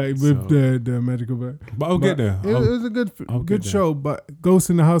 With the magical black. But I'll get there. It was a good show. But Ghost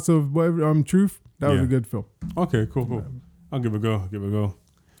in the House of Truth, that was a good film. Okay, cool. I'll give it a go.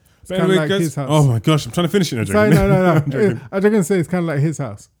 It's kind of like His House. Oh my gosh, I'm trying to finish it. No. I'm just going to say it's kind of like His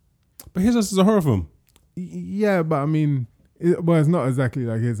House. But His House is a horror film. Yeah, but I mean, it's not exactly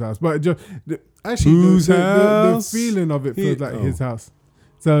like His House. But the feeling of it feels like His House.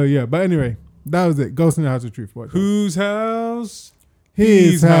 So yeah, but anyway, that was it. Ghost in the House of Truth. Whose house?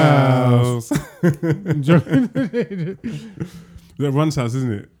 His house. That Run's house,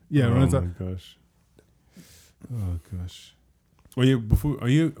 isn't it? Yeah, Run's house. Oh my gosh. Oh gosh. Well, yeah. Before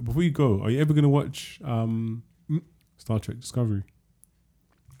you go, are you ever gonna watch Star Trek Discovery?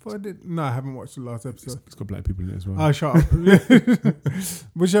 No, I haven't watched the last episode. It's got black people in it as well. Oh, shut up.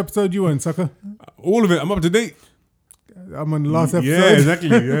 Which episode you on, sucker? All of it. I'm up to date. I'm on the last episode. Yeah, exactly.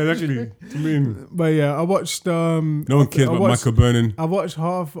 I mean, but yeah, I watched. No one cares about Michael Burnham. I watched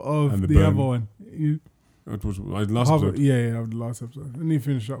half of And the the burn. other one. It was last Half episode. yeah, the last episode. I need to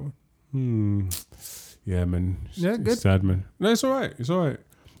finish that one. Yeah, man. Yeah, good. It's sad, man. No, it's all right. It's all right.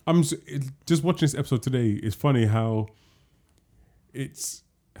 Just watching this episode today. It's funny how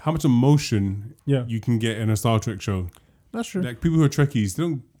much emotion you can get in a Star Trek show. That's true. Like people who are Trekkies,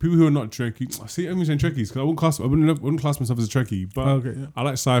 people who are not Trekkies. See, I'm saying Trekkies because I wouldn't class myself as a Trekkie, but I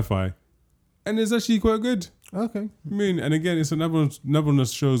like sci-fi, and it's actually quite good. Okay. I mean, and again, it's another one of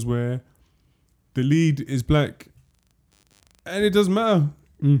those shows where the lead is black, and it doesn't matter,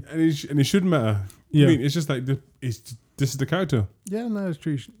 and it should matter. Yeah. I mean, it's just like this is the character. Yeah, no, it's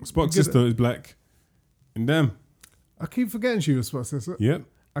true. Spock's sister is black, and damn, I keep forgetting she was Spock's sister. Yep.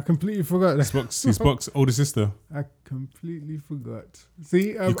 I completely forgot that. Spock's older sister. I completely forgot.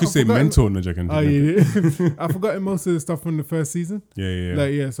 See, you could say mentor, no, Jack. Oh yeah, I've forgotten most of the stuff from the first season.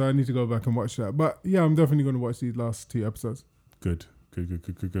 Yeah. So I need to go back and watch that. But yeah, I'm definitely going to watch these last 2 episodes. Good.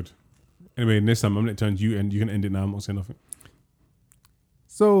 Anyway, next time I'm going to turn to you, and you can end it now. I'm not saying nothing.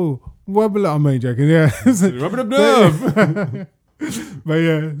 So wobble up, mate, Jack. Yeah, rub it up. But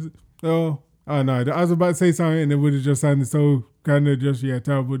yeah, so oh no, I was about to say something, and it would have just sounded so kind of just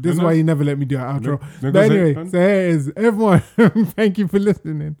terrible. This is why you never let me do an outro. No, but anyway, so here is everyone. Thank you for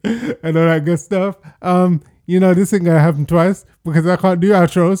listening and all that good stuff. This ain't gonna happen twice because I can't do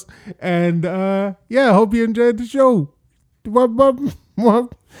outros. And hope you enjoyed the show.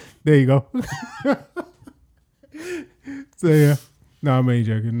 There you go. So yeah, no, I'm only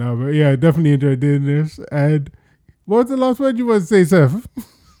joking. No, but yeah, definitely enjoyed doing this. And what was the last word you want to say, Seth?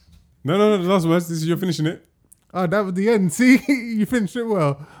 No, the last words. You're finishing it. Oh, that was the end. See, you finished it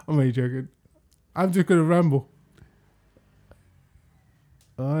well. I'm only joking. I'm just gonna ramble.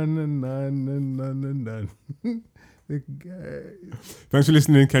 On and on and on and on. Thanks for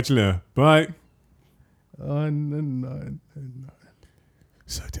listening. Catch you later. Bye. On and on and on.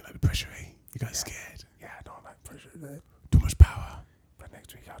 So, do you like the pressure, eh? You guys scared? Yeah, I don't like pressure. Too much power. But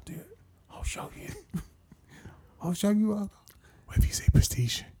next week I'll do it. I'll show you. I'll show you all. Whatever you say,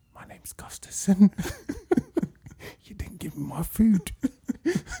 prestige. My name's Gustafson. You didn't give me my food.